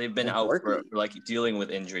mean, they've been out for like dealing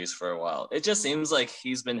with injuries for a while. It just seems like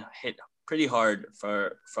he's been hit pretty hard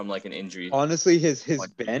from like an injury. Honestly, his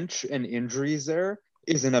bench and injuries there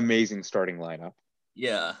is an amazing starting lineup.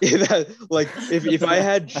 Yeah. Like, if I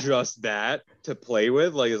had just that to play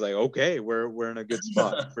with, like, it's like, okay, we're in a good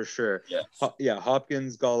spot for sure. Yeah.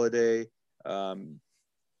 Hopkins, Golladay, that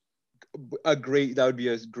would be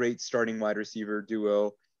a great starting wide receiver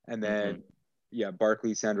duo, and then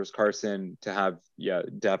Barkley, Sanders, Carson to have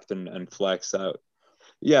depth and flex out.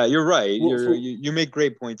 Yeah, you're right. You make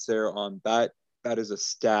great points there on that. That is a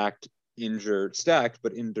stacked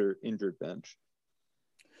but injured bench.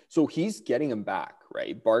 So he's getting him back,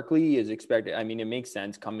 right? Barkley is expected. I mean, it makes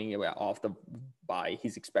sense coming off the bye.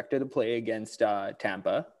 He's expected to play against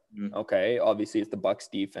Tampa. Mm-hmm. Okay, obviously it's the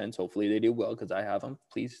Bucs defense. Hopefully they do well because I have them.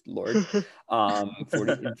 Please, Lord.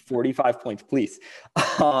 45 points, please.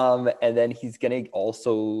 And then he's gonna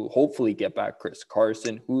also hopefully get back Chris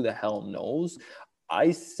Carson. Who the hell knows?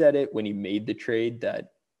 I said it when he made the trade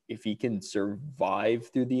that if he can survive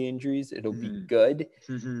through the injuries, it'll be good.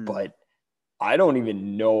 Mm-hmm. But I don't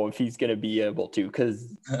even know if he's going to be able to,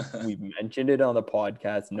 because we've mentioned it on the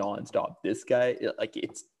podcast nonstop. This guy, like,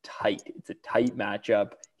 it's tight. It's a tight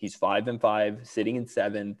matchup. He's 5-5, sitting in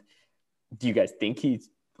 7th. Do you guys think he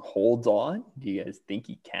holds on? Do you guys think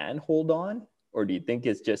he can hold on? Or do you think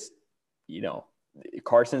it's just,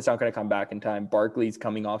 Carson's not going to come back in time. Barkley's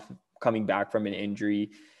coming back from an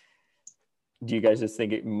injury. Do you guys just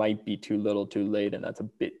think it might be too little too late, and that's a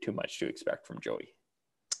bit too much to expect from Joey?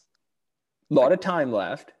 A lot of time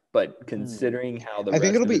left, but considering how I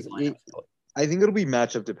think it'll be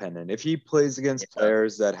matchup dependent. If he plays against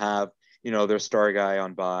players that have, their star guy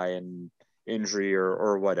on bye and injury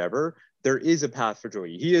or whatever, there is a path for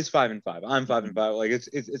Joey. He is 5-5. I'm 5-5. Like, it's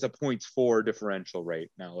a 0.4 differential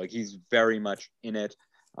right now. Like, he's very much in it.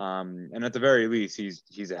 And at the very least,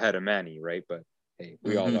 he's ahead of Manny, right? But hey,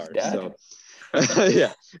 we all are. So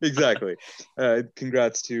yeah, exactly.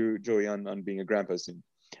 Congrats to Joey on being a grandpa soon.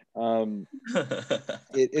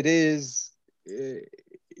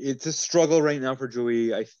 It's a struggle right now for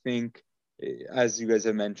Joey. I think, as you guys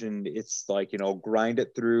have mentioned, it's like, grind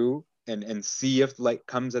it through and see if light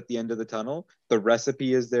comes at the end of the tunnel. The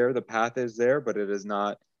recipe is there, the path is there, but it is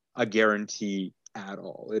not a guarantee at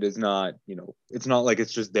all. It is not, it's not like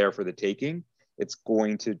it's just there for the taking. It's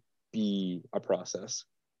going to be a process.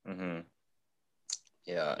 Mm-hmm.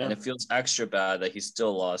 Yeah, and it feels extra bad that he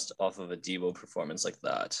still lost off of a Debo performance like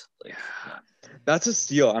that. Like, That's a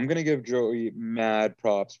steal. I'm gonna give Joey mad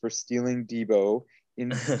props for stealing Debo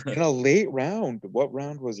in a late round. What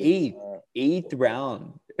round was it? Eighth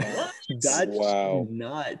round. What? That's Wow.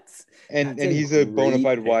 nuts. And That's he's a bona great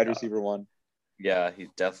fide wide pickup. receiver one. Yeah, he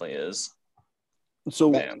definitely is.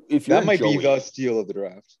 So Man. if you're That might Joey, be the steal of the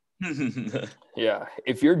draft. yeah,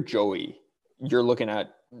 if you're Joey, you're looking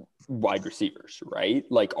at wide receivers, right?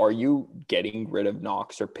 Like, are you getting rid of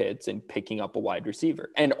Knox or Pitts and picking up a wide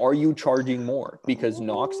receiver? And are you charging more? Because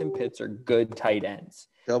Knox and Pitts are good tight ends.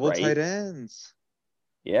 Double right? tight ends.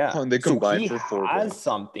 Yeah. Oh, and they so combined he for 4 has points.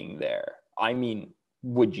 something there. I mean,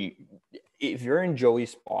 would you, if you're in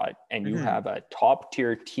Joey's spot and you have a top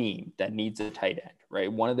tier team that needs a tight end,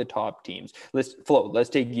 right? One of the top teams. Let's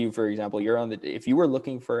take you, for example. You're on the, if you were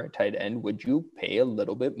looking for a tight end, would you pay a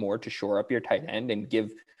little bit more to shore up your tight end and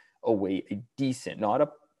give away a decent, not a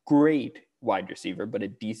great wide receiver, but a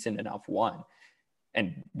decent enough one?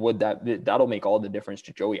 And would that'll make all the difference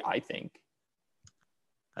to Joey, I think.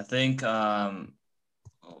 I think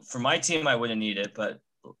for my team, I wouldn't need it, but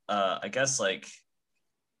I guess like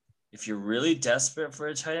if you're really desperate for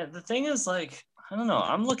a tight end, the thing is like, I don't know.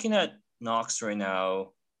 I'm looking at Knox right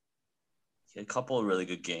now. He had a couple of really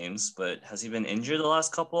good games, but has he been injured the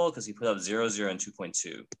last couple? Because he put up 0-0 and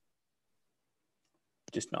 2.2.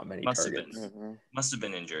 Just not many Must targets. Must have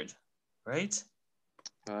been injured, right?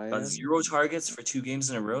 Got 0 targets for 2 games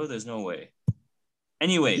in a row. There's no way.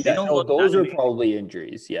 Anyway, Yeah, they don't look. those are probably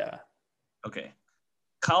injuries. Yeah. Okay.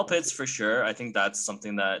 Kyle Pitts for sure. I think that's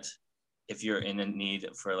something that if you're in a need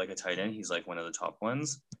for like a tight end, he's like one of the top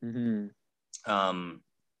ones.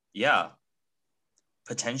 Yeah,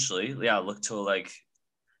 potentially. Yeah, look to like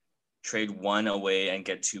trade 1 away and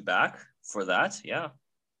get 2 back for that. Yeah.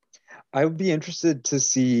 I would be interested to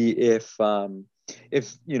see if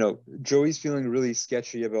Joey's feeling really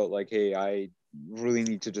sketchy about like, hey, I really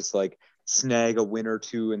need to just like snag a win or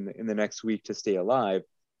two in the next week to stay alive.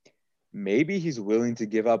 Maybe he's willing to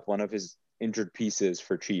give up one of his injured pieces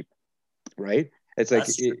for cheap, right? It's like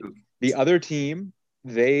the other team,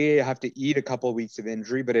 they have to eat a couple of weeks of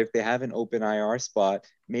injury, but if they have an open IR spot,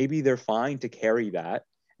 maybe they're fine to carry that.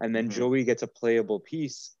 And then Joey gets a playable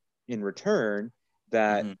piece in return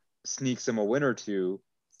that sneaks him a win or two.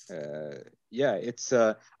 It's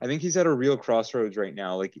I think he's at a real crossroads right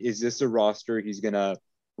now. Like, is this a roster he's gonna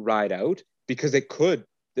ride out? Because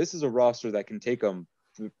this is a roster that can take him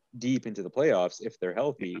deep into the playoffs if they're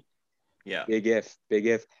healthy. Yeah. Big if.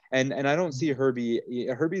 And I don't see Herbie.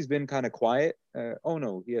 Herbie's been kind of quiet.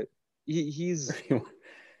 He's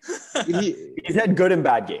he's had good and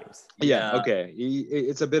bad games. Yeah. Okay.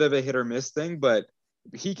 It's a bit of a hit or miss thing, but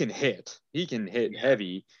he can hit. He can hit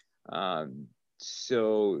heavy.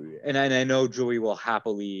 So, and I know Joey will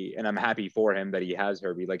happily, and I'm happy for him that he has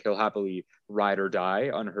Herbie. Like, he'll happily ride or die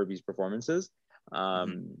on Herbie's performances. I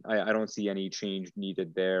don't see any change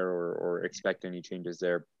needed there or expect any changes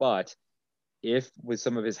there. But if with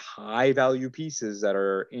some of his high value pieces that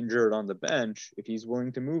are injured on the bench, if he's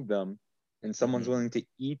willing to move them and someone's willing to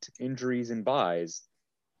eat injuries and buys,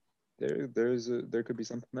 there could be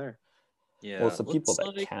something there. Yeah. Well, some people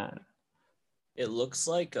that can. It looks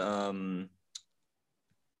like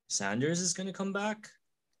Sanders is going to come back.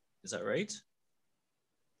 Is that right?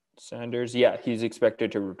 Sanders, yeah, he's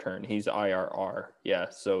expected to return. He's IRR, yeah,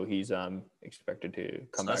 so he's expected to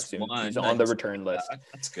come back soon. He's on the return list.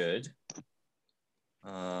 That's good.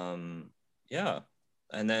 Yeah,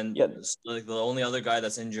 and then like the only other guy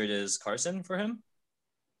that's injured is Carson for him.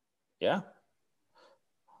 Yeah,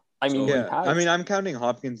 I mean, I'm counting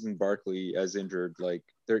Hopkins and Barkley as injured. Like,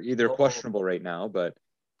 they're either questionable right now, but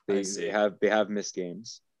they have missed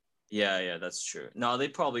games. Yeah, that's true. No, they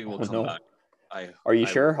probably will come back. Are you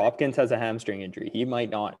sure? Hopkins has a hamstring injury. He might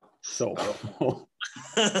not. So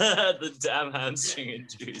the damn hamstring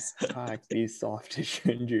injuries. These soft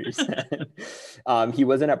tissue injuries. He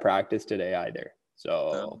wasn't at practice today either.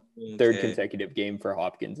 So third consecutive game for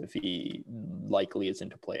Hopkins if he likely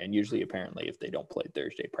isn't to play. And usually, apparently, if they don't play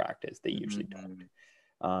Thursday practice, they usually don't.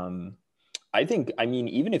 I think, I mean,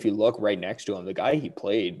 even if you look right next to him, the guy he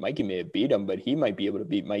played, Mikey may have beat him, but he might be able to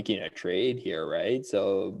beat Mikey in a trade here, right?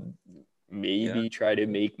 So maybe try to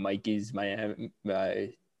make Mikey's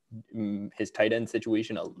his tight end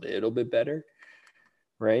situation a little bit better,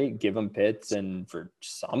 right? Give him Pitts and for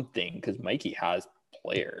something, because Mikey has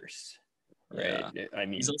players, right? Yeah. I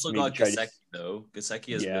mean, he's also got Gesicki though.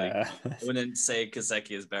 Gesicki is really good. I wouldn't say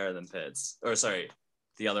Gesicki is better than Pitts, or sorry,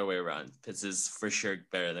 the other way around. Pitts is for sure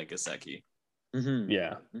better than Gesicki.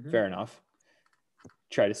 Fair enough.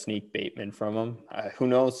 try to sneak Bateman from him. Who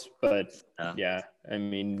knows? But yeah, I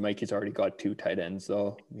mean, Mikey's already got 2 tight ends,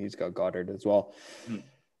 so he's got Goddard as well. Mm.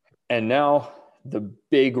 And now the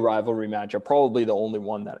big rivalry matchup, probably the only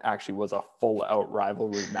one that actually was a full out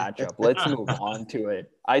rivalry matchup. Let's move on to it.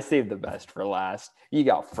 I saved the best for last. You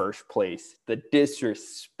got first place, the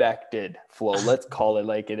disrespected Flo. Let's call it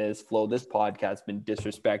like it is, Flo. This podcast's been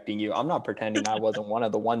disrespecting you. I'm not pretending I wasn't one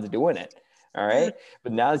of the ones doing it. All right.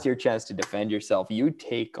 But now's your chance to defend yourself. You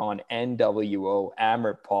take on NWO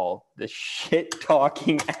Amrit Paul, the shit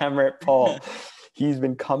talking Amrit Paul. He's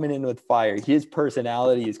been coming in with fire. His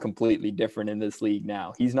personality is completely different in this league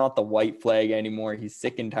now. He's not the white flag anymore. He's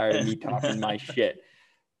sick and tired of me talking my shit.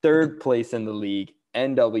 Third place in the league,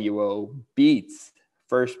 NWO beats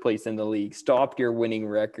first place in the league. Stopped your winning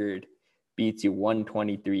record, beats you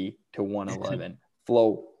 123 to 111.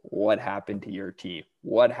 Flo, what happened to your team?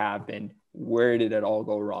 What happened? Where did it all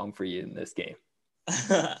go wrong for you in this game?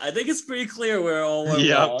 I think it's pretty clear where it all went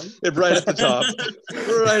wrong. Right at the top.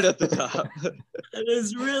 Right at the top. It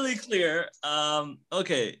is really clear.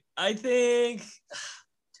 Okay, I think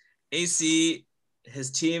AC,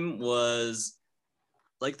 his team was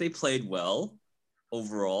like they played well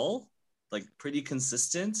overall, like pretty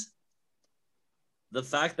consistent. The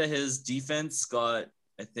fact that his defense got,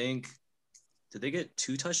 I think, did they get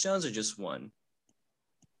 2 touchdowns or just 1?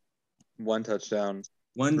 1 touchdown.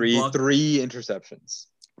 3 interceptions.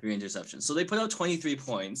 3 interceptions. So they put out 23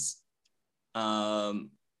 points.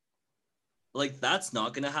 Like that's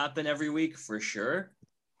not going to happen every week for sure.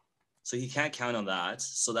 So he can't count on that.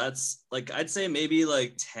 So that's like, I'd say maybe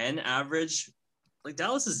like 10 average. Like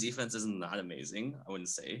Dallas's defense isn't that amazing, I wouldn't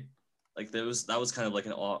say. Like that was kind of like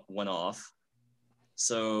an one-off.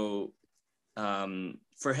 So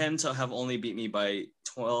for him to have only beat me by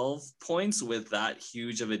 12 points with that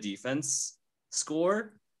huge of a defense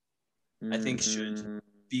score, I think should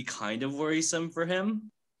be kind of worrisome for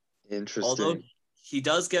him. Interesting. Although he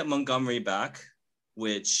does get Montgomery back,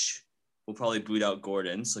 which will probably boot out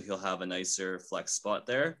Gordon, so he'll have a nicer flex spot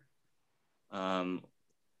there. Although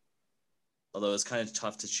it's kind of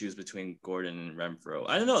tough to choose between Gordon and Renfro.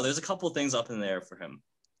 I don't know. There's a couple things up in there for him.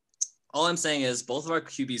 All I'm saying is both of our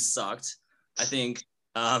QBs sucked. I think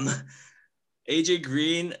AJ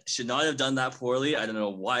Green should not have done that poorly. I don't know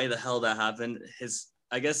why the hell that happened.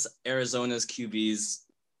 I guess Arizona's QBs,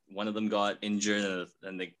 one of them got injured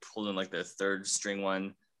and they pulled in like their 3rd string one.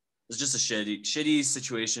 It was just a shitty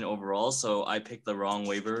situation overall. So I picked the wrong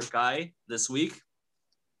waiver guy this week.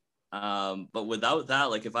 But without that,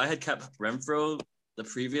 like if I had kept Renfro the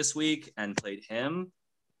previous week and played him,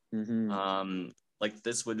 like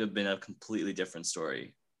this would have been a completely different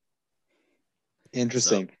story.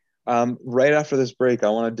 Interesting. Right after this break, I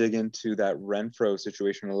want to dig into that Renfro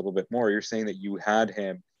situation a little bit more. You're saying that you had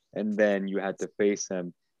him and then you had to face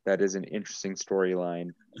him. That is an interesting storyline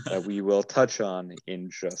that we will touch on in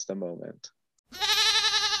just a moment.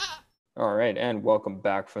 All right, and welcome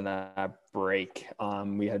back from that break.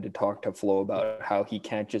 We had to talk to Flo about how he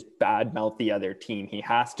can't just badmouth the other team. He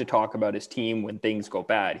has to talk about his team when things go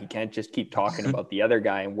bad. He can't just keep talking about the other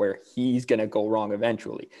guy and where he's going to go wrong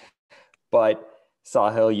eventually. But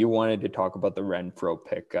Sahil, you wanted to talk about the Renfro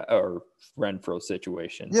pick or Renfro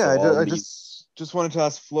situation. Yeah, so I just wanted to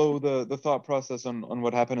ask Flo the thought process on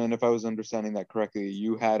what happened, and if I was understanding that correctly,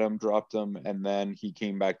 you had him, dropped him, and then he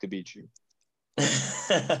came back to beat you.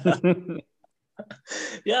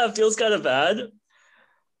 Yeah, it feels kind of bad.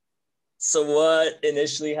 So what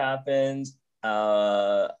initially happened,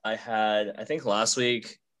 I think last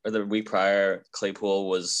week or the week prior, Claypool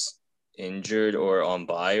was injured or on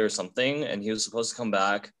bye or something, and he was supposed to come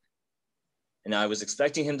back. And I was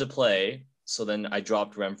expecting him to play. So then I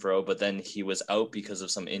dropped Renfro, but then he was out because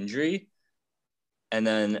of some injury. And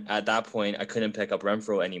then at that point, I couldn't pick up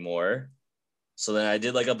Renfro anymore. So then I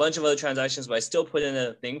did like a bunch of other transactions, but I still put in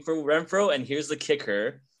a thing for Renfro. And here's the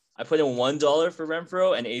kicker. I put in $1 for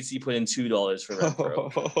Renfro and AC put in $2 for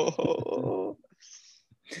Renfro.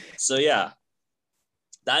 So yeah,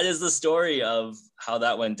 that is the story of how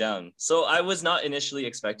that went down. So I was not initially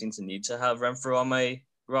expecting to need to have Renfro on my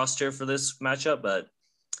roster for this matchup, but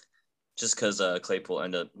just because Claypool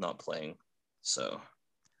ended up not playing. So,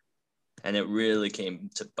 and it really came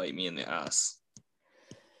to bite me in the ass.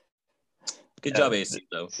 Good job, AC,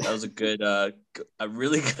 though. That was a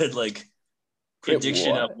really good, like,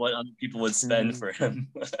 prediction of what other people would spend for him.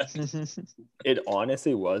 It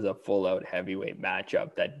honestly was a full-out heavyweight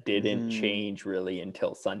matchup that didn't change really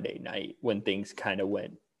until Sunday night when things kind of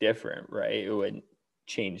went different, right? It went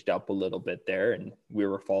changed up a little bit there, and we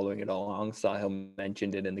were following it along. Sahil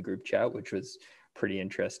mentioned it in the group chat, which was pretty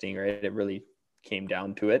interesting, right? It really came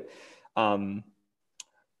down to it.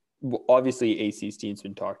 obviously AC's team's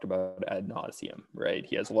been talked about ad nauseum, right?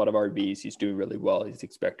 He has a lot of RBs. He's doing really well. He's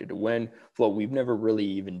expected to win. Flo, we've never really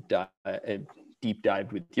even deep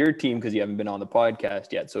dived with your team because you haven't been on the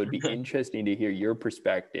podcast yet. So it'd be interesting to hear your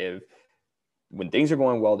perspective. When things are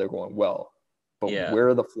going well, they're going well. But where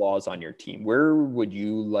are the flaws on your team? Where would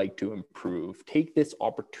you like to improve? Take this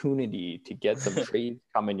opportunity to get some trades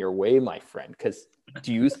coming your way, my friend. Because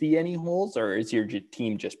do you see any holes, or is your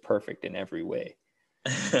team just perfect in every way?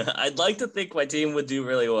 I'd like to think my team would do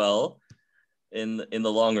really well in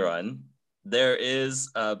the long run. There is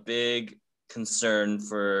a big concern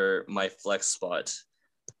for my flex spot,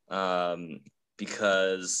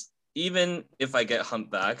 because even if I get Hunt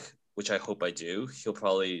back, which I hope I do, he'll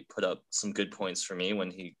probably put up some good points for me when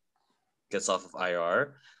he gets off of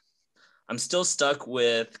IR. I'm still stuck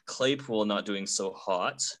with Claypool not doing so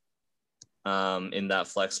hot in that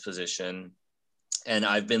flex position. And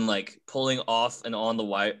I've been like pulling off and on the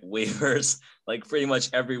waivers like pretty much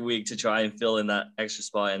every week to try and fill in that extra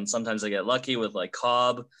spot. And sometimes I get lucky with like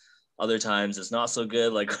Cobb. Other times it's not so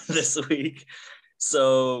good, like this week.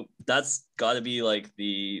 So that's got to be like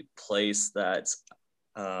the place that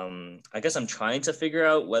I guess I'm trying to figure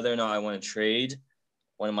out whether or not I want to trade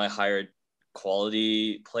one of my higher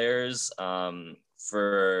quality players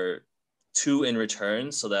for 2 in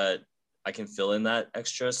return so that I can fill in that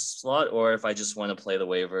extra slot, or if I just want to play the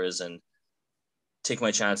waivers and take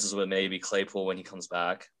my chances with maybe Claypool when he comes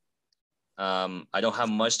back. I don't have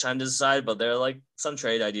much time to decide, but there are like some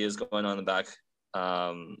trade ideas going on in the back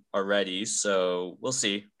already. So we'll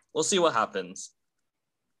see. We'll see what happens.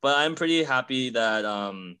 But I'm pretty happy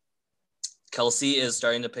that Kelsey is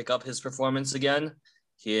starting to pick up his performance again.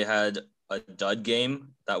 He had a dud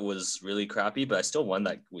game that was really crappy, but I still won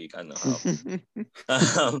that week. I don't know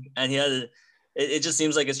how. And it just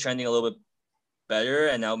seems like it's trending a little bit better.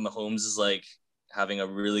 And now Mahomes is like having a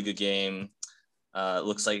really good game.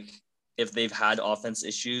 Looks like if they've had offense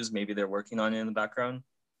issues, maybe they're working on it in the background.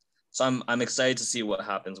 So I'm excited to see what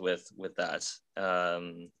happens with that.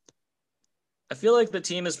 I feel like the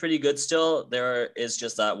team is pretty good still. There is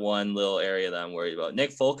just that one little area that I'm worried about.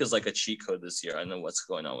 Nick Folk is like a cheat code this year. I don't know what's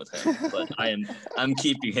going on with him, but I'm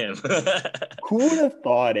keeping him. Who would have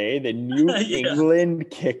thought, the New England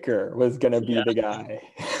kicker was gonna be the guy?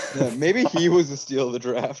 Yeah, maybe he was the steal of the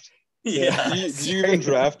draft. Yeah. Did you even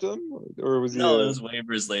draft him, or was he? No, it was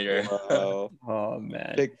waivers later. Wow. Oh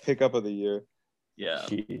man. Pickup of the year. Yeah.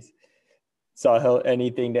 Jeez. Sahil,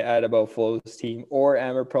 anything to add about Flo's team or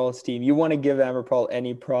Amarpal's team? You want to give Amarpal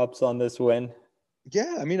any props on this win?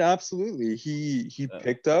 Yeah, I mean, absolutely. He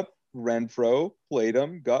picked up Renfro, played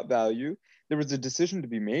him, got value. There was a decision to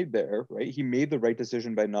be made there, right? He made the right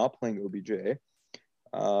decision by not playing OBJ.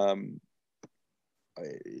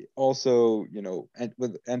 Also,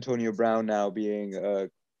 with Antonio Brown now being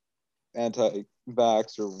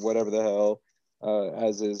anti-vax or whatever the hell,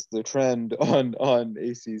 as is the trend on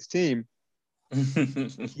AC's team,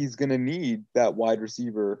 he's going to need that wide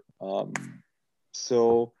receiver.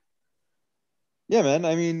 So, yeah, man.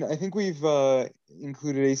 I mean, I think we've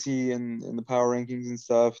included AC in the power rankings and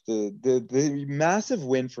stuff. The massive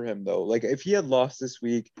win for him, though, like if he had lost this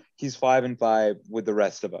week, he's 5-5 with the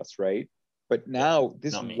rest of us, right? But now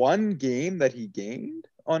this one game that he gained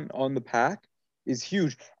on the pack is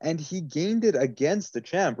huge, and he gained it against the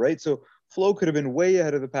champ, right? So Flo could have been way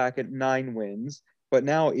ahead of the pack at 9 wins. But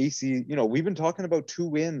now AC, we've been talking about 2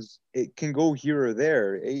 wins. It can go here or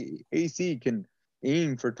there. AC can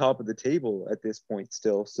aim for top of the table at this point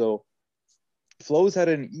still. So Flo's had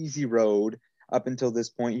an easy road up until this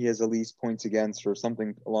point. He has the least points against or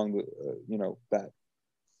something along the, that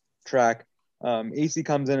track. AC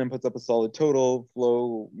comes in and puts up a solid total.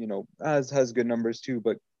 Flo, has good numbers too,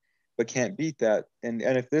 but can't beat that. And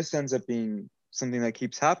if this ends up being something that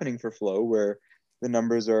keeps happening for Flo, where the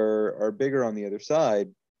numbers are bigger on the other side,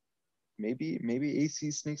 maybe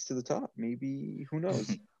AC sneaks to the top. Maybe, who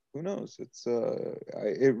knows? Who knows? It's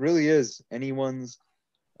it really is anyone's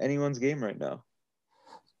game right now.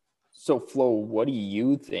 So Flo, what do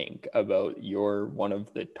you think about one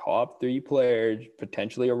of the top 3 players,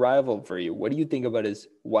 potentially a rival for you? What do you think about his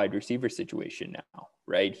wide receiver situation now,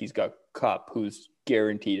 right? He's got Kupp, who's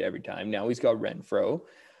guaranteed every time. Now he's got Renfro,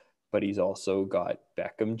 but he's also got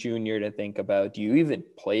Beckham Jr. to think about. Do you even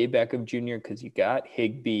play Beckham Jr.? Because you got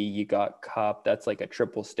Higbee, you got Kupp. That's like a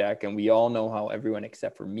triple stack, and we all know how everyone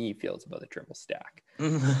except for me feels about the triple stack.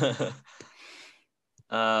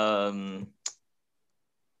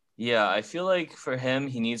 Yeah, I feel like for him,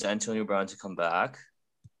 he needs Antonio Brown to come back.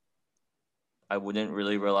 I wouldn't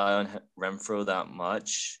really rely on Renfro that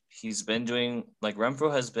much. He's been doing,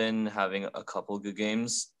 Renfro has been having a couple good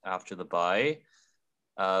games after the bye.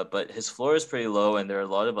 But his floor is pretty low, and there are a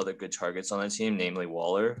lot of other good targets on the team, namely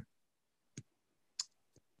Waller.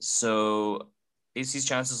 So AC's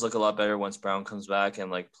chances look a lot better once Brown comes back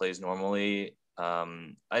and like plays normally.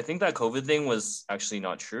 I think that COVID thing was actually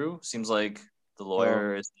not true. Seems like the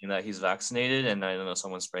lawyer is saying that he's vaccinated, and I don't know,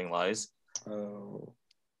 someone's spreading lies. Oh.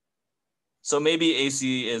 So maybe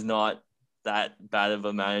AC is not that bad of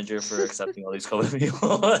a manager for accepting all these COVID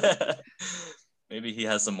people. Maybe he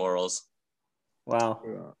has some morals. Well,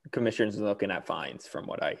 the commissioner's looking at fines from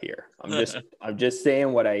what I hear. I'm just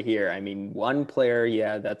saying what I hear. I mean, one player,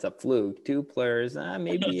 yeah, that's a fluke. Two players,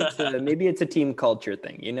 maybe it's a team culture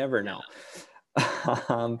thing. You never know.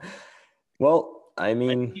 Well, I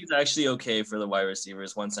mean, he's actually okay for the wide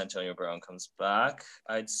receivers once Antonio Brown comes back.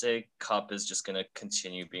 I'd say Cup is just gonna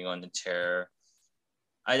continue being on the tear.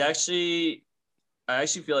 I actually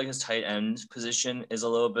feel like his tight end position is a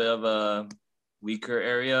little bit of a weaker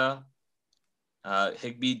area.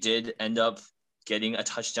 Higbee did end up getting a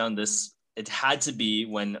touchdown. It had to be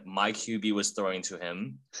when my QB was throwing to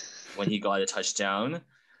him when he got a touchdown.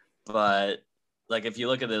 But like if you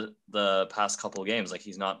look at the past couple of games, like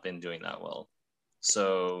he's not been doing that well.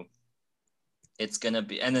 So it's gonna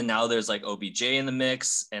be, and then now there's like OBJ in the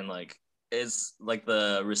mix, and like it's like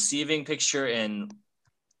the receiving picture in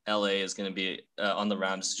LA is gonna be on the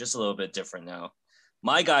Rams is just a little bit different now.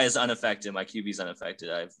 My guy is unaffected. My QB is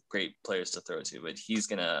unaffected. I have great players to throw to, but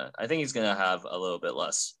I think he's gonna have a little bit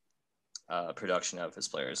less production out of his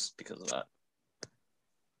players because of that.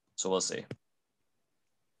 So we'll see.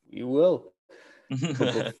 You will.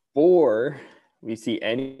 But before we see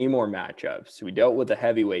any more matchups, we dealt with the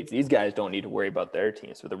heavyweights. These guys don't need to worry about their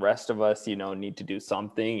teams. But the rest of us, need to do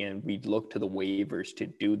something, and we look to the waivers to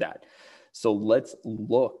do that. So let's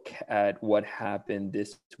look at what happened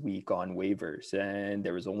this week on waivers. And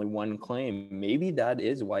there was only one claim. Maybe that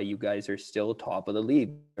is why you guys are still top of the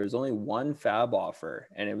league. There's only one fab offer,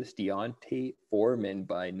 and it was Deontay Foreman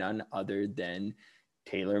by none other than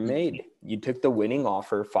Taylor Made. You took the winning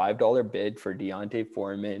offer, $5 bid for Deontay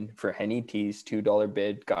Foreman for Henny T's $2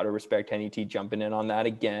 bid. Got to respect Henny T jumping in on that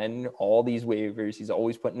again. All these waivers, he's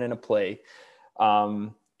always putting in a play.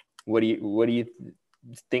 What do you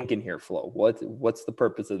thinking here, Flo? What's the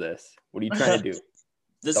purpose of this? What are you trying to do?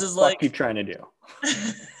 What you trying to do?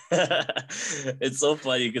 It's so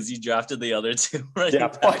funny because you drafted the other two, right? Yeah,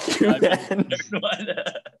 fuck you, man.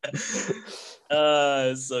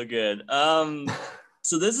 It's so good.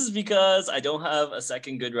 So this is because I don't have a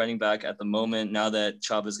second good running back at the moment. Now that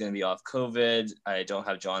Chubb is going to be off COVID, I don't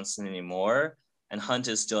have Johnson anymore, and Hunt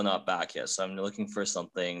is still not back yet. So I'm looking for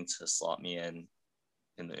something to slot me in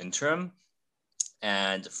the interim.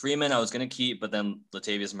 And Freeman I was going to keep, but then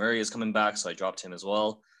Latavius Murray is coming back, so I dropped him as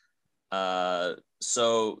well.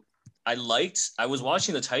 So I was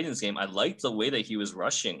watching the Titans game. I liked the way that he was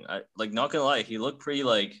rushing. Not going to lie, he looked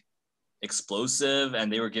pretty explosive,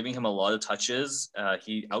 and they were giving him a lot of touches.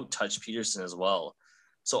 He out-touched Peterson as well.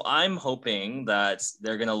 So I'm hoping that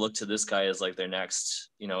they're going to look to this guy as their next,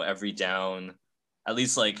 every down, at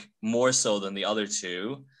least more so than the other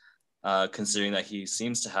two, considering that he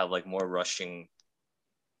seems to have more rushing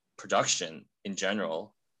production in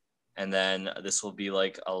general. And then this will be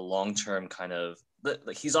a long-term kind of,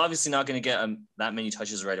 he's obviously not going to get that many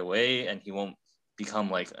touches right away, and he won't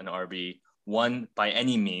become an RB1 by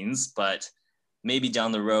any means, but maybe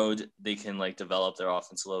down the road they can develop their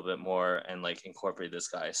offense a little bit more and incorporate this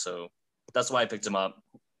guy. So that's why I picked him up.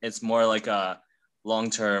 It's more like a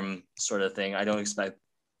long-term sort of thing. I don't expect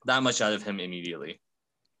that much out of him immediately.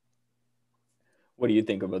 What do you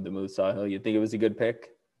think about the move, Sahil? You think it was a good pick?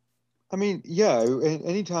 I mean, yeah,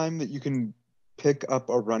 anytime that you can pick up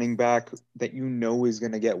a running back that is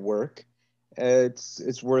going to get work,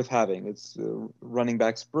 it's worth having. It's running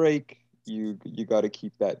backs break. You got to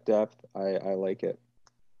keep that depth. I like it.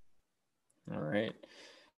 All right.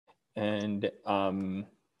 And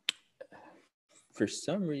for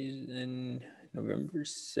some reason, November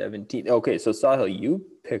 17th. Okay, so Sahil, you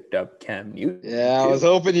picked up Cam Newton. Yeah, too. I was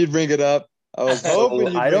hoping you'd bring it up. I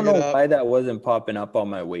don't know why that wasn't popping up on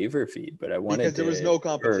my waiver feed, but I wanted because there was no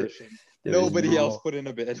competition. Nobody else put in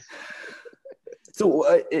a bid. So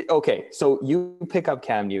okay, so you pick up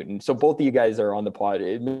Cam Newton. So both of you guys are on the pod.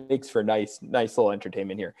 It makes for nice little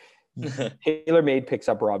entertainment here. Taylor Made picks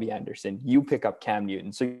up Robbie Anderson. You pick up Cam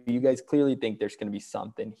Newton. So you guys clearly think there's going to be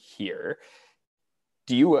something here.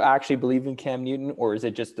 Do you actually believe in Cam Newton, or is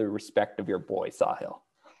it just the respect of your boy Sahil?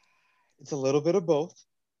 It's a little bit of both.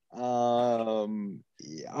 I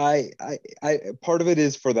part of it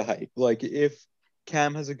is for the hype. If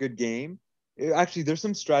Cam has a good game, actually there's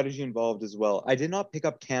some strategy involved as well. I did not pick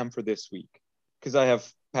up Cam for this week. because I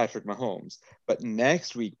have Patrick Mahomes. But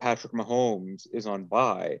next week, Patrick Mahomes is on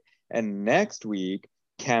bye. And next week,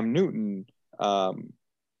 Cam Newton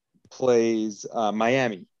plays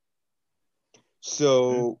Miami.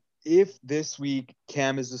 So if this week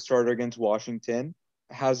Cam is the starter against Washington,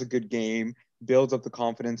 has a good game, builds up the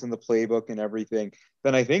confidence in the playbook and everything,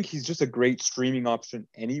 then I think he's just a great streaming option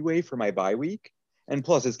anyway for my bye week. And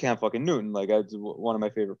plus, it's Cam fucking Newton, like one of my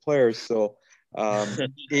favorite players. So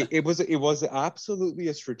it was absolutely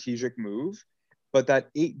a strategic move. But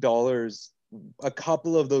that $8, a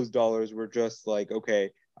couple of those dollars were just like,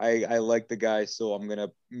 okay, I like the guy, so I'm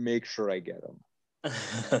gonna make sure I get him.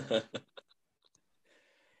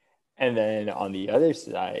 And then on the other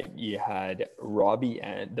side, you had Robbie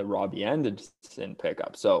Anderson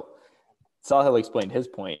pickup. So Sahil explained his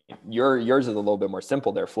point. Yours is a little bit more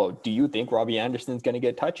simple there, Flo. Do you think Robbie Anderson's going to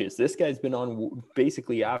get touches? This guy's been on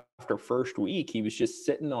basically after first week. He was just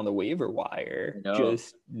sitting on the waiver wire.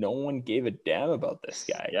 Just no one gave a damn about this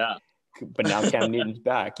guy. Yeah. But now Cam Newton's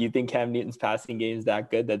back. You think Cam Newton's passing game is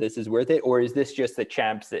that good that this is worth it? Or is this just the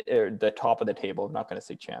champs, or the top of the table? I'm not going to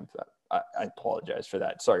say champs. I apologize for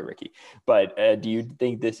that. Sorry, Ricky. But do you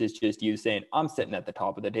think this is just you saying, I'm sitting at the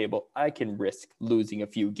top of the table. I can risk losing a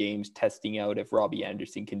few games testing out if Robbie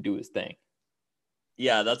Anderson can do his thing?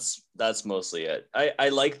 Yeah, that's mostly it. I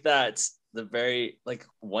like that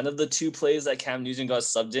one of the two plays that Cam Newton got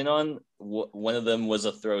subbed in on, one of them was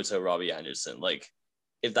a throw to Robbie Anderson. Like,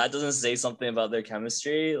 if that doesn't say something about their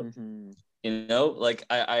chemistry, I'm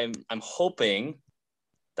hoping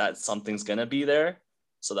that something's gonna be there.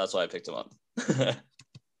 So that's why I picked him up.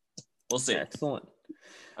 We'll see. Excellent.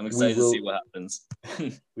 I'm excited to see what happens.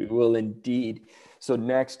 We will indeed. So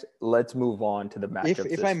next, let's move on to the matchups.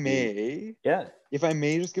 If I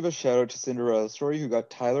may, just give a shout out to Cinderella Story, who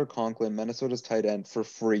got Tyler Conklin, Minnesota's tight end, for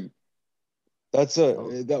free. That's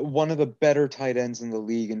one of the better tight ends in the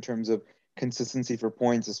league in terms of consistency for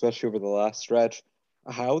points, especially over the last stretch.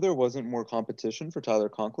 How there wasn't more competition for Tyler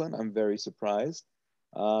Conklin, I'm very surprised.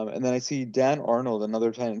 And then I see Dan Arnold,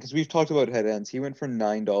 another tight end, because we've talked about head ends. He went for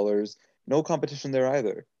 $9. No competition there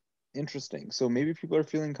either. Interesting. So maybe people are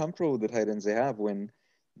feeling comfortable with the tight ends they have when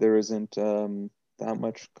there isn't that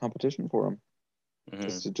much competition for them.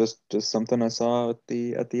 Mm-hmm. Just something I saw at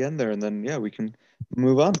the end there, and then we can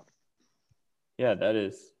move on. Yeah, that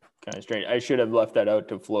is kind of strange. I should have left that out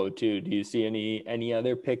to Flo too. Do you see any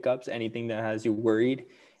other pickups? Anything that has you worried?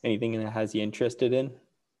 Anything that has you interested in?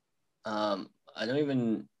 I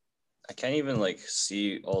can't even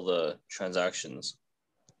see all the transactions.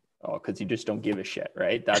 Oh, because you just don't give a shit,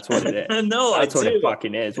 right? That's what it is. No, that's what it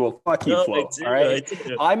fucking is. Well, fuck you, Flo. All right.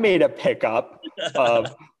 I made a pickup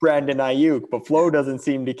of Brandon Ayuk, but Flo doesn't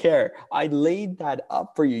seem to care. I laid that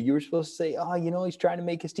up for you. You were supposed to say, oh, he's trying to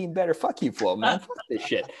make his team better. Fuck you, Flo, man. Fuck this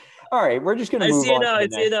shit. All right, we're just gonna move on. I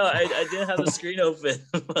see it now. I didn't have the screen open.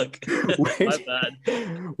 Look, my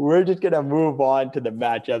bad. We're just gonna move on to the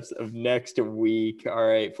matchups of next week. All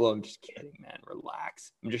right, Flo. I'm just kidding, man.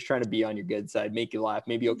 Relax. I'm just trying to be on your good side, make you laugh.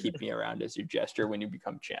 Maybe you'll keep me around as your gesture when you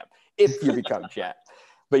become champ, if you become champ.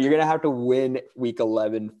 But you're gonna have to win week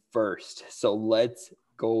 11 first. So let's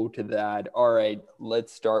go to that. All right,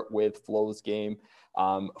 let's start with Flo's game.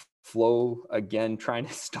 Flo, again, trying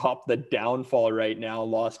to stop the downfall right now,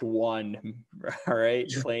 lost 1. All right,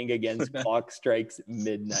 playing against Clock Strikes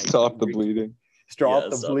Midnight. Stop the bleeding.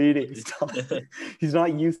 Stop the bleeding. He's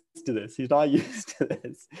not used to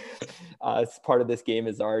this. Part of this game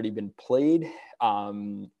has already been played.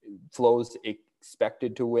 Flo's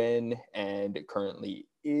expected to win and currently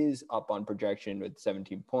is up on projection with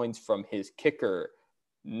 17 points from his kicker,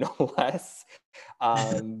 no less.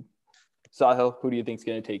 Sahil, who do you think is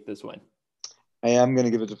going to take this win? I am going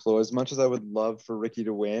to give it to Flo. As much as I would love for Ricky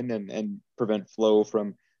to win and prevent Flo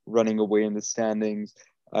from running away in the standings,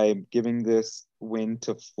 I'm giving this win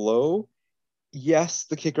to Flo. Yes,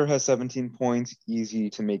 the kicker has 17 points. Easy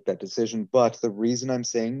to make that decision. But the reason I'm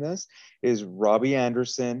saying this is Robbie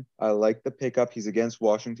Anderson. I like the pickup. He's against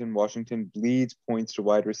Washington. Washington bleeds points to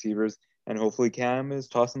wide receivers. And hopefully Cam is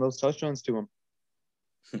tossing those touchdowns to him.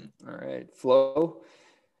 All right. Flo?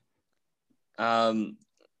 I'm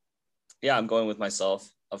going with myself,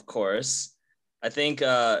 of course. I think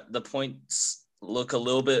the points look a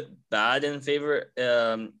little bit bad in favor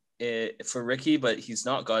for Ricky, but he's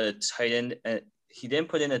not got a tight end. He didn't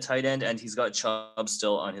put in a tight end, and he's got Chubb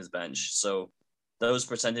still on his bench. So those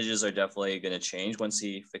percentages are definitely going to change once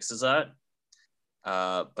he fixes that.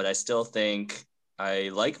 But I still think I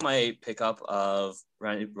like my pickup of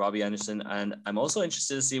Robbie Anderson, and I'm also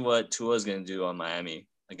interested to see what Tua is going to do on Miami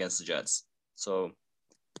against the Jets. So,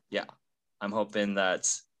 yeah, I'm hoping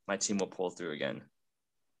that my team will pull through again.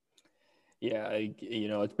 Yeah,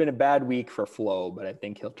 it's been a bad week for Flo, but I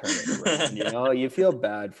think he'll turn it around. You feel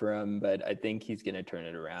bad for him, but I think he's going to turn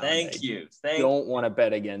it around. Thank you. Don't want to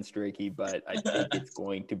bet against Ricky, but I think it's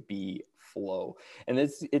going to be Flo. And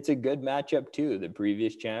it's a good matchup too. The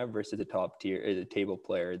previous champ versus the top tier, the table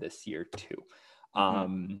player this year too.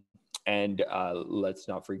 Mm-hmm. And let's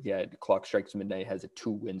not forget, Clock Strikes Midnight has a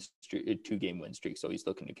 2-game win streak, so he's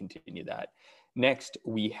looking to continue that. Next,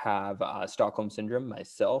 we have Stockholm Syndrome,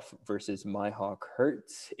 myself, versus Myhawk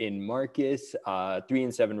Hertz in Marcus.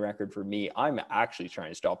 3-7 record for me. I'm actually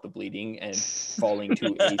trying to stop the bleeding and falling to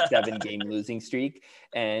a 7-game losing streak.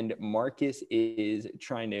 And Marcus is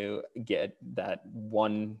trying to get that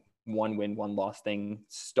one win, one loss thing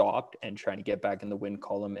stopped and trying to get back in the win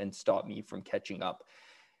column and stop me from catching up.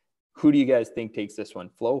 Who do you guys think takes this one?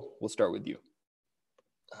 Flo, we'll start with you.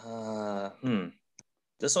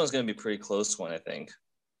 This one's going to be a pretty close one, I think.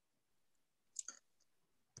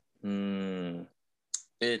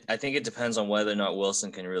 I think it depends on whether or not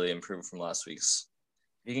Wilson can really improve from last week's.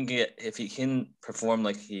 If he can perform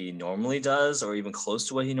like he normally does, or even close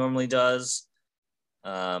to what he normally does,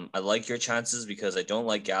 I like your chances because I don't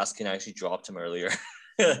like Gaskin. I actually dropped him earlier.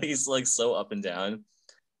 He's like so up and down.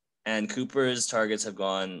 And Cooper's targets have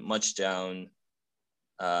gone much down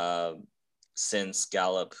since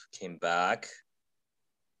Gallup came back.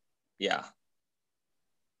 Yeah.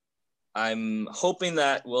 I'm hoping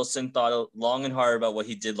that Wilson thought long and hard about what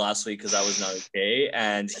he did last week because I was not okay,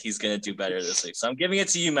 and he's going to do better this week. So I'm giving it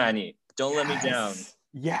to you, Manny. Don't let me down.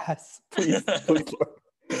 Yes, please.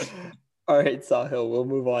 All right, Sahil, we'll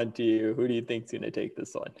move on to you. Who do you think's going to take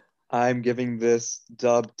this one? I'm giving this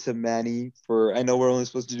dub to Manny I know we're only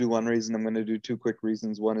supposed to do one reason. I'm going to do two quick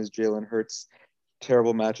reasons. One is Jalen Hurts,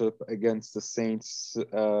 terrible matchup against the Saints.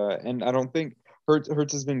 And I don't think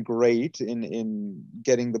Hurts has been great in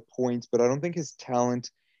getting the points, but I don't think his talent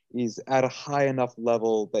is at a high enough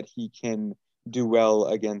level that he can do well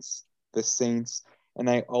against the Saints. And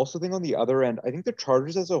I also think on the other end, I think the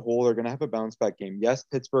Chargers as a whole are going to have a bounce back game. Yes,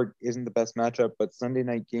 Pittsburgh isn't the best matchup, but Sunday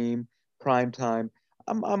night game, prime time.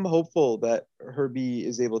 I'm hopeful that Herbie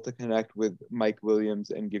is able to connect with Mike Williams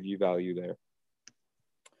and give you value there.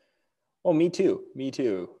 Oh, me too,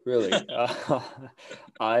 really.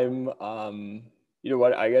 I'm you know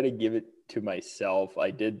what, I got to give it to myself.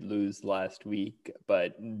 I did lose last week,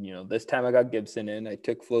 but this time I got Gibson in. I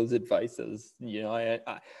took Flo's advice.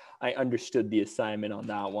 I understood the assignment on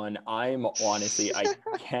that one. I'm honestly, I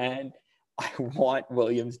want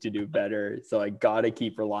Williams to do better. So I got to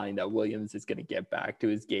keep relying that Williams is going to get back to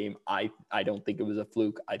his game. I don't think it was a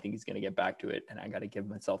fluke. I think he's going to get back to it. And I got to give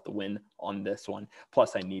myself the win on this one.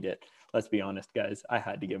 Plus I need it. Let's be honest, guys. I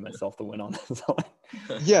had to give myself the win on this one.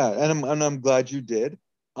 Yeah. And I'm glad you did.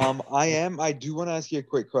 I do want to ask you a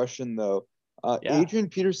quick question though. Adrian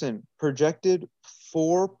Peterson projected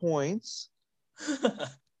 4 points.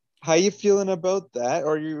 How you feeling about that?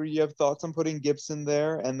 Or you have thoughts on putting Gibson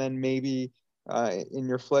there, and then maybe in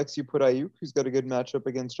your flex you put Ayuk, who's got a good matchup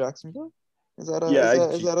against Jacksonville? Is that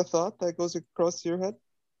a thought that goes across your head?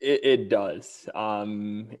 It does.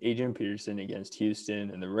 Adrian Peterson against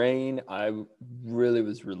Houston in the rain. I really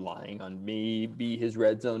was relying on maybe his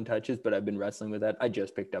red zone touches, but I've been wrestling with that. I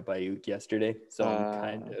just picked up Ayuk yesterday, so I'm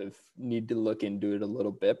kind of need to look into it a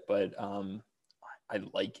little bit. But I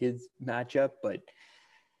like his matchup, but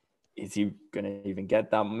is he going to even get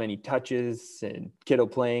that many touches and Kittle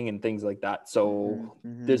playing and things like that? So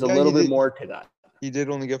there's a little bit more to that. He did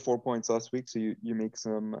only get 4 points last week, so you make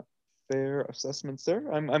some fair assessments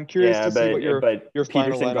there. I'm curious to see what your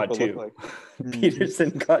final lineup will look like. Peterson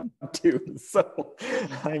got 2, so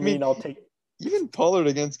I mean I'll take even Pollard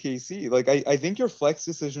against KC. Like I think your flex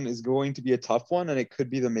decision is going to be a tough one, and it could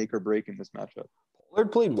be the make or break in this matchup.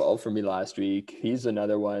 Pollard played well for me last week. He's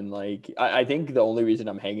another one. Like I think the only reason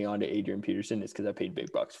I'm hanging on to Adrian Peterson is because I paid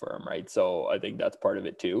big bucks for him, right? So I think that's part of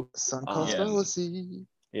it too. Sunk cost fallacy.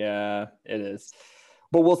 Yeah, it is.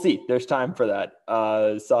 But we'll see. There's time for that.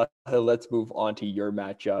 So let's move on to your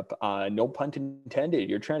matchup. No pun intended.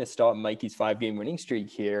 You're trying to stop Mikey's 5-game winning streak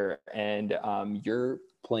here, and you're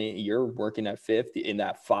working at 5th in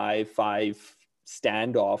that 5-5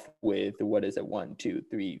 standoff with, what is it, 1, 2,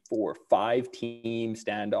 3, 4, 5 team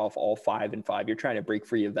standoff, all 5 and 5. You're trying to break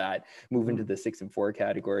free of that, move into the 6 and 4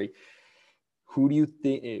 category. Who do you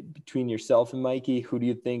think, between yourself and Mikey, who do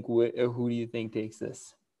you think takes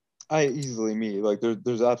this? Easily me. Like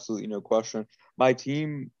there's absolutely no question. My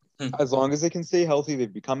team, as long as they can stay healthy,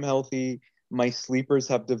 they've become healthy. My sleepers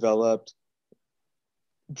have developed.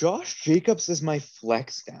 Josh Jacobs is my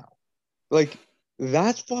flex now. Like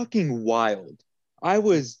that's fucking wild. I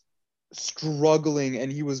was struggling,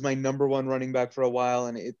 and he was my number one running back for a while,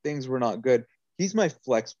 and things were not good. He's my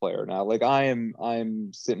flex player now. Like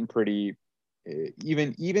I'm sitting pretty,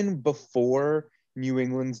 even before New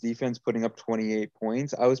England's defense putting up 28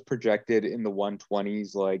 points, I was projected in the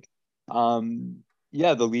 120s. Like,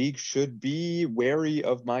 yeah, the league should be wary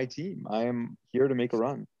of my team. I am here to make a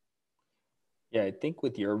run. Yeah, I think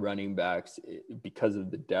with your running backs, because of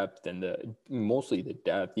the depth and mostly the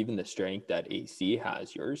depth, even the strength that AC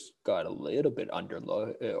has, yours got a little bit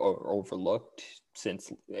overlooked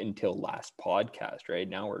until last podcast. Right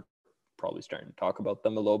now, we're probably starting to talk about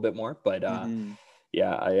them a little bit more. But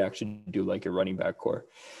yeah, I actually do like your running back core.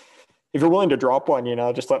 If you're willing to drop one,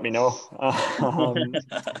 just let me know.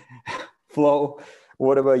 Flo,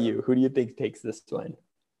 what about you? Who do you think takes this one?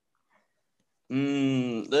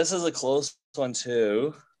 This is a close one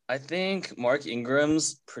too. I think Mark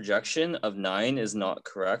Ingram's projection of 9 is not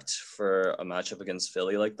correct for a matchup against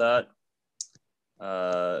Philly like that.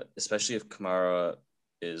 Especially if Kamara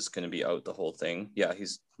is going to be out the whole thing. Yeah,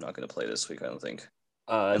 he's not going to play this week, I don't think.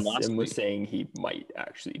 Sim was saying he might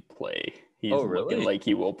actually play. He's really? looking like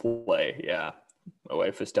he will play. Yeah. My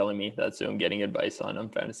wife is telling me that, so I'm getting advice on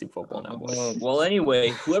fantasy football now. Well, anyway,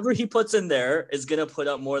 whoever he puts in there is going to put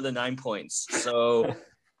up more than 9 points. So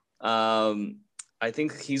I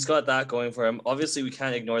think he's got that going for him. Obviously, we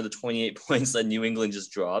can't ignore the 28 points that New England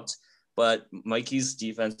just dropped. But Mikey's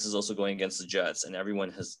defense is also going against the Jets, and everyone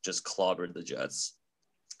has just clobbered the Jets.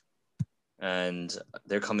 And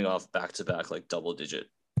they're coming off back-to-back, like, double-digit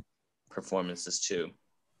performances, too.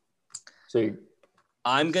 So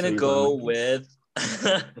I'm going to go with...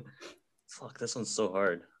 Fuck, this one's so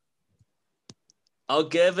hard. I'll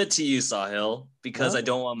give it to you, Sahil, because I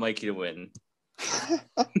don't want Mikey to win.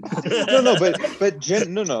 but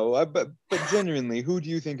genuinely, who do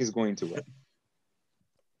you think is going to win?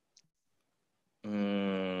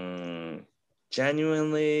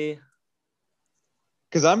 Genuinely...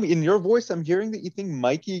 Because I'm in your voice, I'm hearing that you think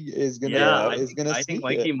Mikey is gonna. Yeah, I think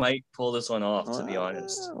Mikey might pull this one off. To be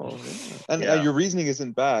honest, and your reasoning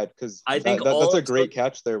isn't bad because I think that's a great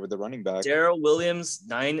catch there with the running back. Darrell Williams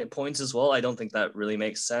 9 points as well. I don't think that really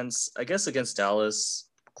makes sense. I guess against Dallas,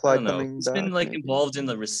 I don't know. He's been involved in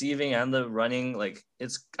the receiving and the running. Like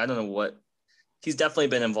I don't know what. He's definitely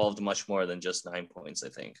been involved much more than just 9 points. I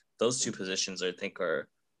think those two positions I think are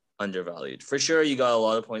undervalued. For sure, you got a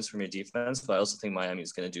lot of points from your defense, but I also think Miami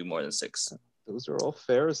is going to do more than 6. Those are all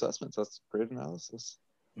fair assessments. That's great analysis.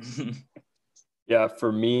 Yeah,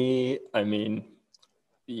 for me, I mean,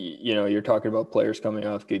 you're talking about players coming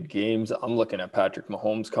off good games. I'm looking at Patrick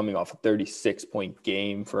Mahomes coming off a 36-point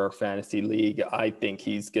game for our fantasy league. I think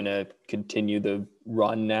he's going to continue the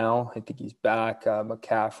run now. I think he's back.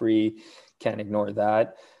 McCaffrey, can't ignore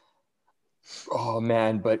that. Oh,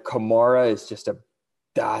 man, but Kamara is just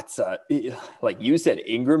like you said,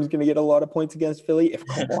 Ingram's going to get a lot of points against Philly. If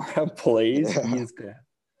Kamara plays, he's going to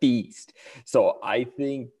feast. So I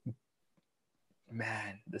think,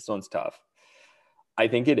 man, this one's tough. I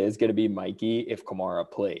think it is going to be Mikey if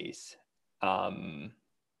Kamara plays.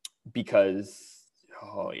 Because,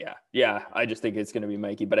 I just think it's going to be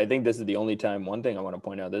Mikey. But I think this is the only time, one thing I want to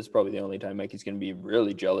point out, this is probably the only time Mikey's going to be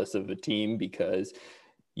really jealous of a team because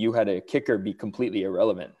you had a kicker be completely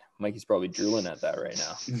irrelevant. Mikey's probably drooling at that right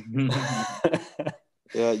now.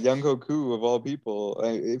 Yeah, Young Hoku of all people.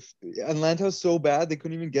 If Atlanta's so bad, they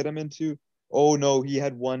couldn't even get him into. Oh no, he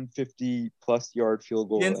had 150+ yard field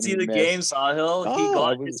goal. You didn't see the game, Sahil.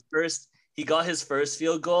 He got his first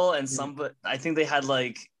field goal, and I think they had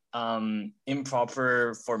like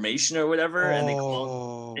improper formation or whatever, and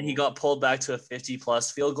he got pulled back to a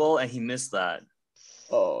 50+ field goal, and he missed that.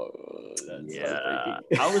 Oh, that's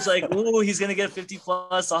heartbreaking. I was like, ooh, he's gonna get 50+.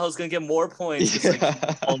 Sahil's gonna get more points.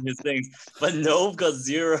 All his things, but nope, got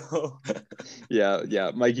 0.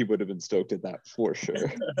 Yeah. Mikey would have been stoked at that for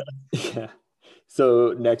sure. Yeah.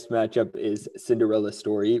 So next matchup is Cinderella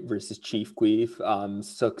Story versus Chief Queef.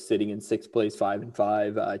 Sook sitting in 6th place,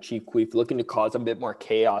 5-5. Chief Queef looking to cause a bit more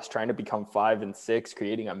chaos, trying to become 5-6,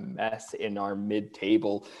 creating a mess in our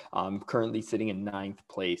mid-table. Currently sitting in 9th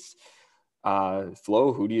place.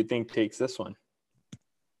 Flo, who do you think takes this one?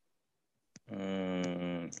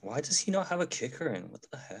 Why does he not have a kicker in? What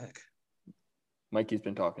the heck? Mikey's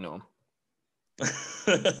been talking to him.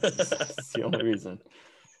 That's the only reason.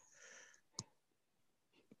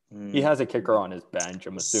 He has a kicker on his bench.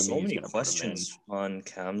 I'm assuming he's going to put him in. On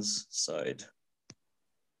Cam's side.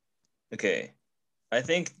 Okay. I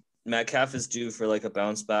think Metcalf is due for like a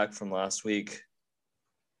bounce back from last week.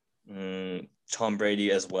 Tom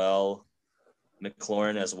Brady as well.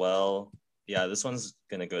 McLaurin as well. Yeah, this one's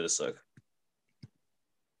going to go to Sook.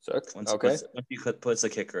 Sook? Once he puts a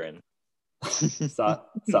kicker in.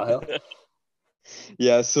 Sahil?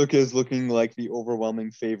 Yeah, Suk is looking like the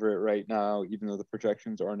overwhelming favorite right now, even though the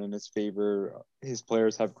projections aren't in his favor. His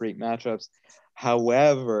players have great matchups.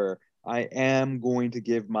 However, I am going to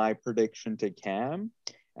give my prediction to Cam,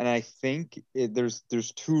 and I think there's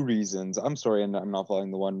two reasons. I'm sorry, and I'm not following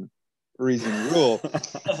the one reason rule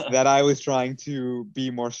that I was trying to be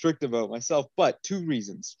more strict about myself, but two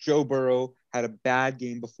reasons. Joe Burrow had a bad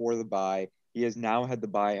game before the bye. He has now had the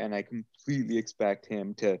bye, and I completely expect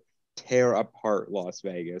him to tear apart Las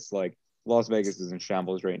Vegas. Like Las Vegas is in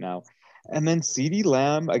shambles right now. And then CeeDee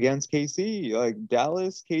Lamb against KC, like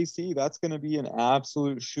Dallas KC, that's going to be an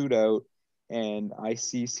absolute shootout. And I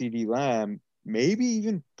see CeeDee Lamb maybe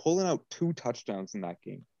even pulling out 2 touchdowns in that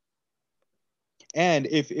game. And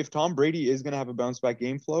if Tom Brady is going to have a bounce back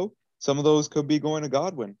game flow, some of those could be going to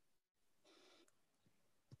Godwin.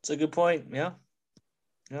 It's a good point. Yeah,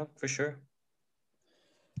 for sure.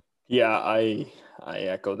 Yeah, I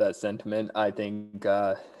echo that sentiment. I think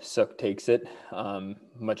Suk takes it.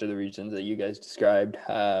 Much of the reasons that you guys described,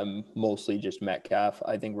 mostly just Metcalf.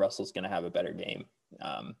 I think Russell's going to have a better game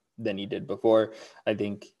than he did before. I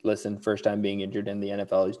think, listen, first time being injured in the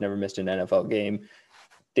NFL, he's never missed an NFL game.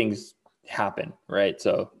 Things happen, right?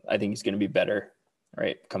 So I think he's going to be better,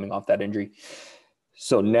 right, coming off that injury.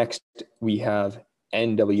 So next we have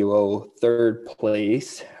NWO third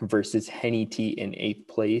place versus Henny T in 8th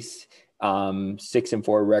place.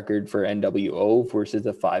 6-4 record for NWO versus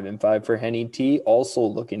a 5-5 for Henny T. Also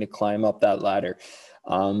looking to climb up that ladder.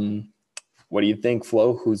 What do you think,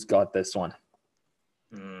 Flo? Who's got this one?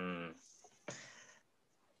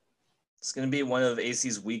 It's going to be one of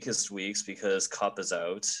AC's weakest weeks because Cup is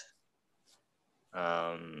out.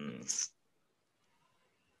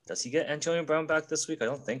 Does he get Antonio Brown back this week? I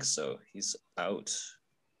don't think so. He's out.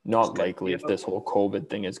 Not likely if this whole COVID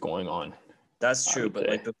thing is going on. That's true, but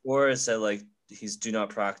like before it said like he's do not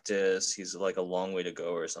practice. He's like a long way to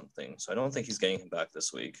go or something. So I don't think he's getting him back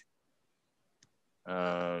this week.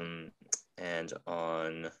 And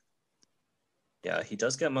on, yeah, he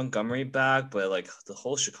does get Montgomery back, but like the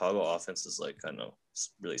whole Chicago offense is like, I don't know,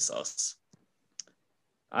 it's really sus.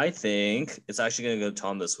 I think it's actually going to go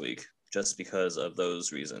Tom this week just because of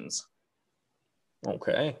those reasons.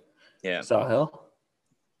 Okay. Yeah. Sahil?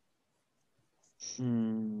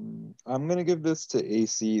 I'm gonna give this to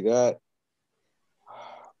AC.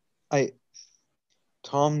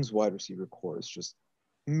 Tom's wide receiver core is just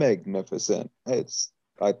magnificent. It's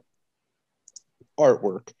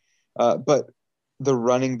artwork. But the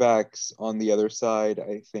running backs on the other side,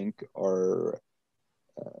 I think, are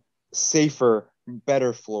safer,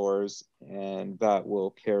 better floors, and that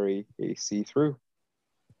will carry AC through.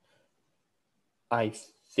 I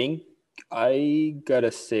think I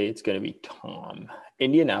gotta say it's gonna be Tom.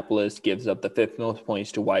 Indianapolis gives up the 5th most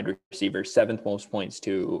points to wide receivers, 7th most points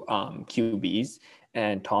to QBs,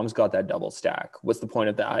 and Tom's got that double stack. What's the point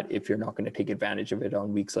of that if you're not going to take advantage of it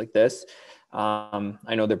on weeks like this? I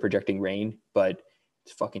know they're projecting rain, but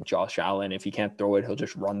it's fucking Josh Allen. If he can't throw it, he'll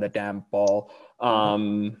just run the damn ball.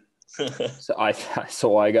 So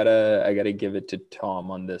I gotta give it to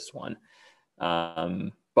Tom on this one.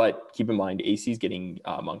 But keep in mind, AC's getting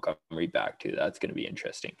Montgomery back too. That's going to be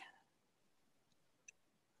interesting.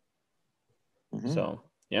 Mm-hmm. So,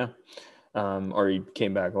 yeah. Or he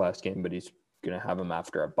came back last game, but he's going to have him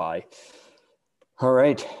after a bye. All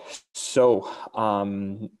right. So,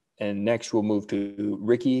 and next we'll move to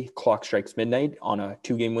Ricky. Clock strikes midnight on a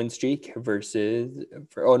 2-game win streak versus,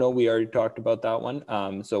 we already talked about that one.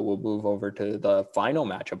 So we'll move over to the final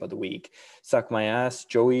matchup of the week. Suck my ass,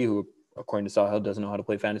 Joey, who according to Sahil doesn't know how to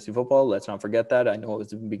play fantasy football. Let's not forget that. I know it was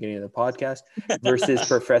the beginning of the podcast. Versus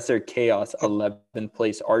Professor Chaos, 11th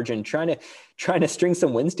place Arjun, trying to string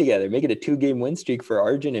some wins together, make it a 2-game win streak for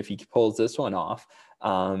Arjun if he pulls this one off.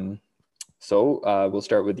 So we'll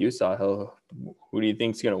start with you, Sahil. Who do you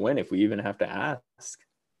think is going to win if we even have to ask?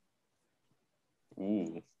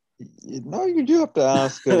 Ooh. No, you do have to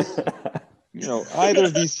ask because, either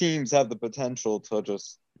of these teams have the potential to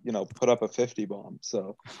just, put up a 50 bomb.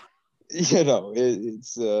 So,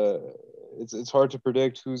 it's hard to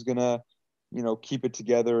predict who's going to, keep it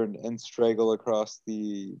together and straggle across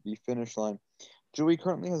the finish line. Joey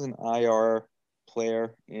currently has an IR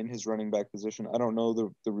player in his running back position. I don't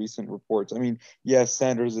know the recent reports. I mean, yes,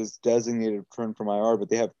 Sanders is designated return from IR, but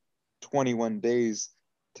they have 21 days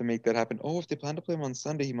to make that happen. Oh, if they plan to play him on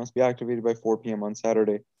Sunday, he must be activated by 4 p.m. on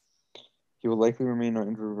Saturday. He will likely remain on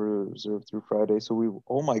injury reserve through Friday. So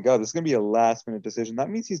oh my God, this is going to be a last minute decision. That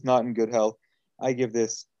means he's not in good health. I give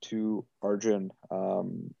this to Arjun.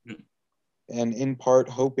 And in part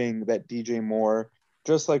hoping that DJ Moore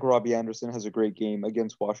Just like Robbie Anderson has a great game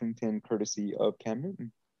against Washington, courtesy of Cam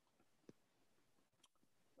Newton.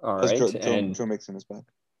 All As right. Joe Mixon is back.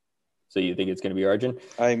 So you think it's going to be Arjun?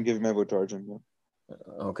 I am giving my vote to Arjun. Yeah.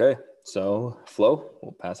 Okay. So, Flo,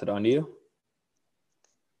 we'll pass it on to you.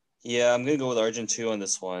 Yeah, I'm going to go with Arjun too on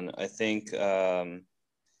this one. I think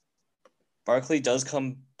Barkley does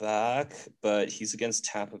come back, but he's against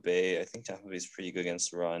Tampa Bay. I think Tampa Bay is pretty good against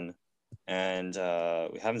the run. And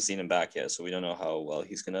we haven't seen him back yet, so we don't know how well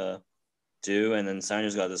he's going to do. And then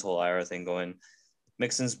Sanders got this whole IR thing going.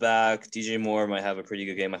 Mixon's back. DJ Moore might have a pretty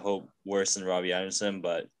good game. I hope worse than Robbie Anderson,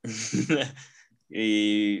 but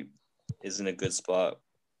he is in a good spot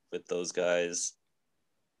with those guys.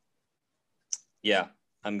 Yeah,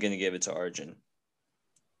 I'm going to give it to Arjun.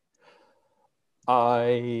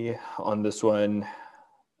 On this one,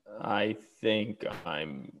 I think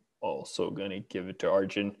I'm also going to give it to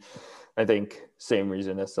Arjun. I think same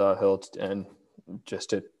reason as Hilt, and just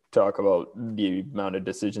to talk about the amount of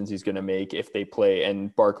decisions he's going to make if they play.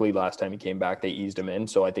 And Barkley, last time he came back, they eased him in.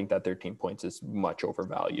 So I think that 13 points is much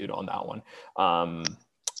overvalued on that one.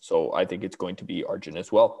 So I think it's going to be Arjun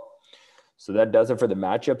as well. So that does it for the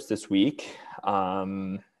matchups this week. I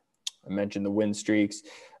mentioned the win streaks.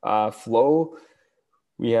 Flo,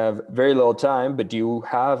 we have very little time, but do you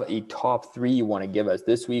have a top three you want to give us?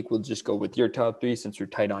 This week, we'll just go with your top three since we're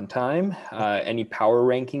tight on time. Any power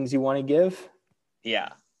rankings you want to give? Yeah.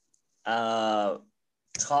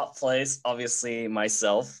 Top place, obviously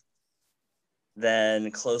myself. Then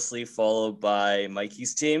closely followed by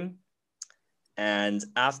Mikey's team. And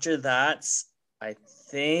after that, I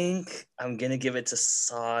think I'm going to give it to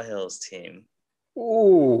Sahil's team.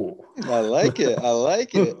 Ooh. I like it. I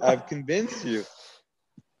like it. I've convinced you.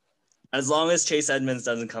 As long as Chase Edmonds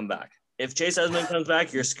doesn't come back. If Chase Edmonds comes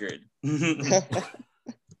back, you're screwed.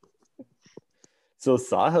 So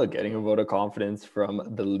Sahil getting a vote of confidence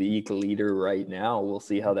from the league leader right now. We'll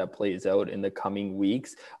see how that plays out in the coming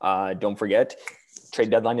weeks. Don't forget,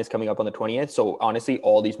 trade deadline is coming up on the 20th. So honestly,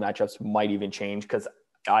 all these matchups might even change because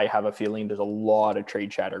I have a feeling there's a lot of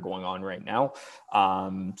trade chatter going on right now.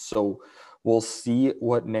 So we'll see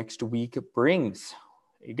what next week brings.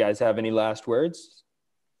 You guys have any last words?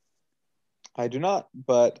 I do not,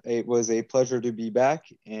 but it was a pleasure to be back,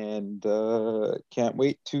 and can't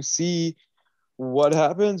wait to see what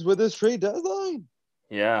happens with this trade deadline.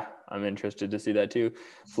 Yeah, I'm interested to see that too.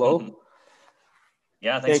 Flo?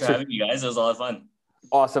 Yeah, thanks for having me, guys. It was a lot of fun.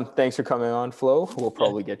 Awesome. Thanks for coming on, Flo. We'll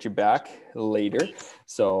probably get you back later.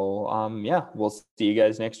 So, yeah, we'll see you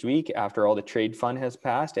guys next week after all the trade fun has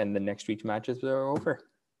passed and the next week's matches are over.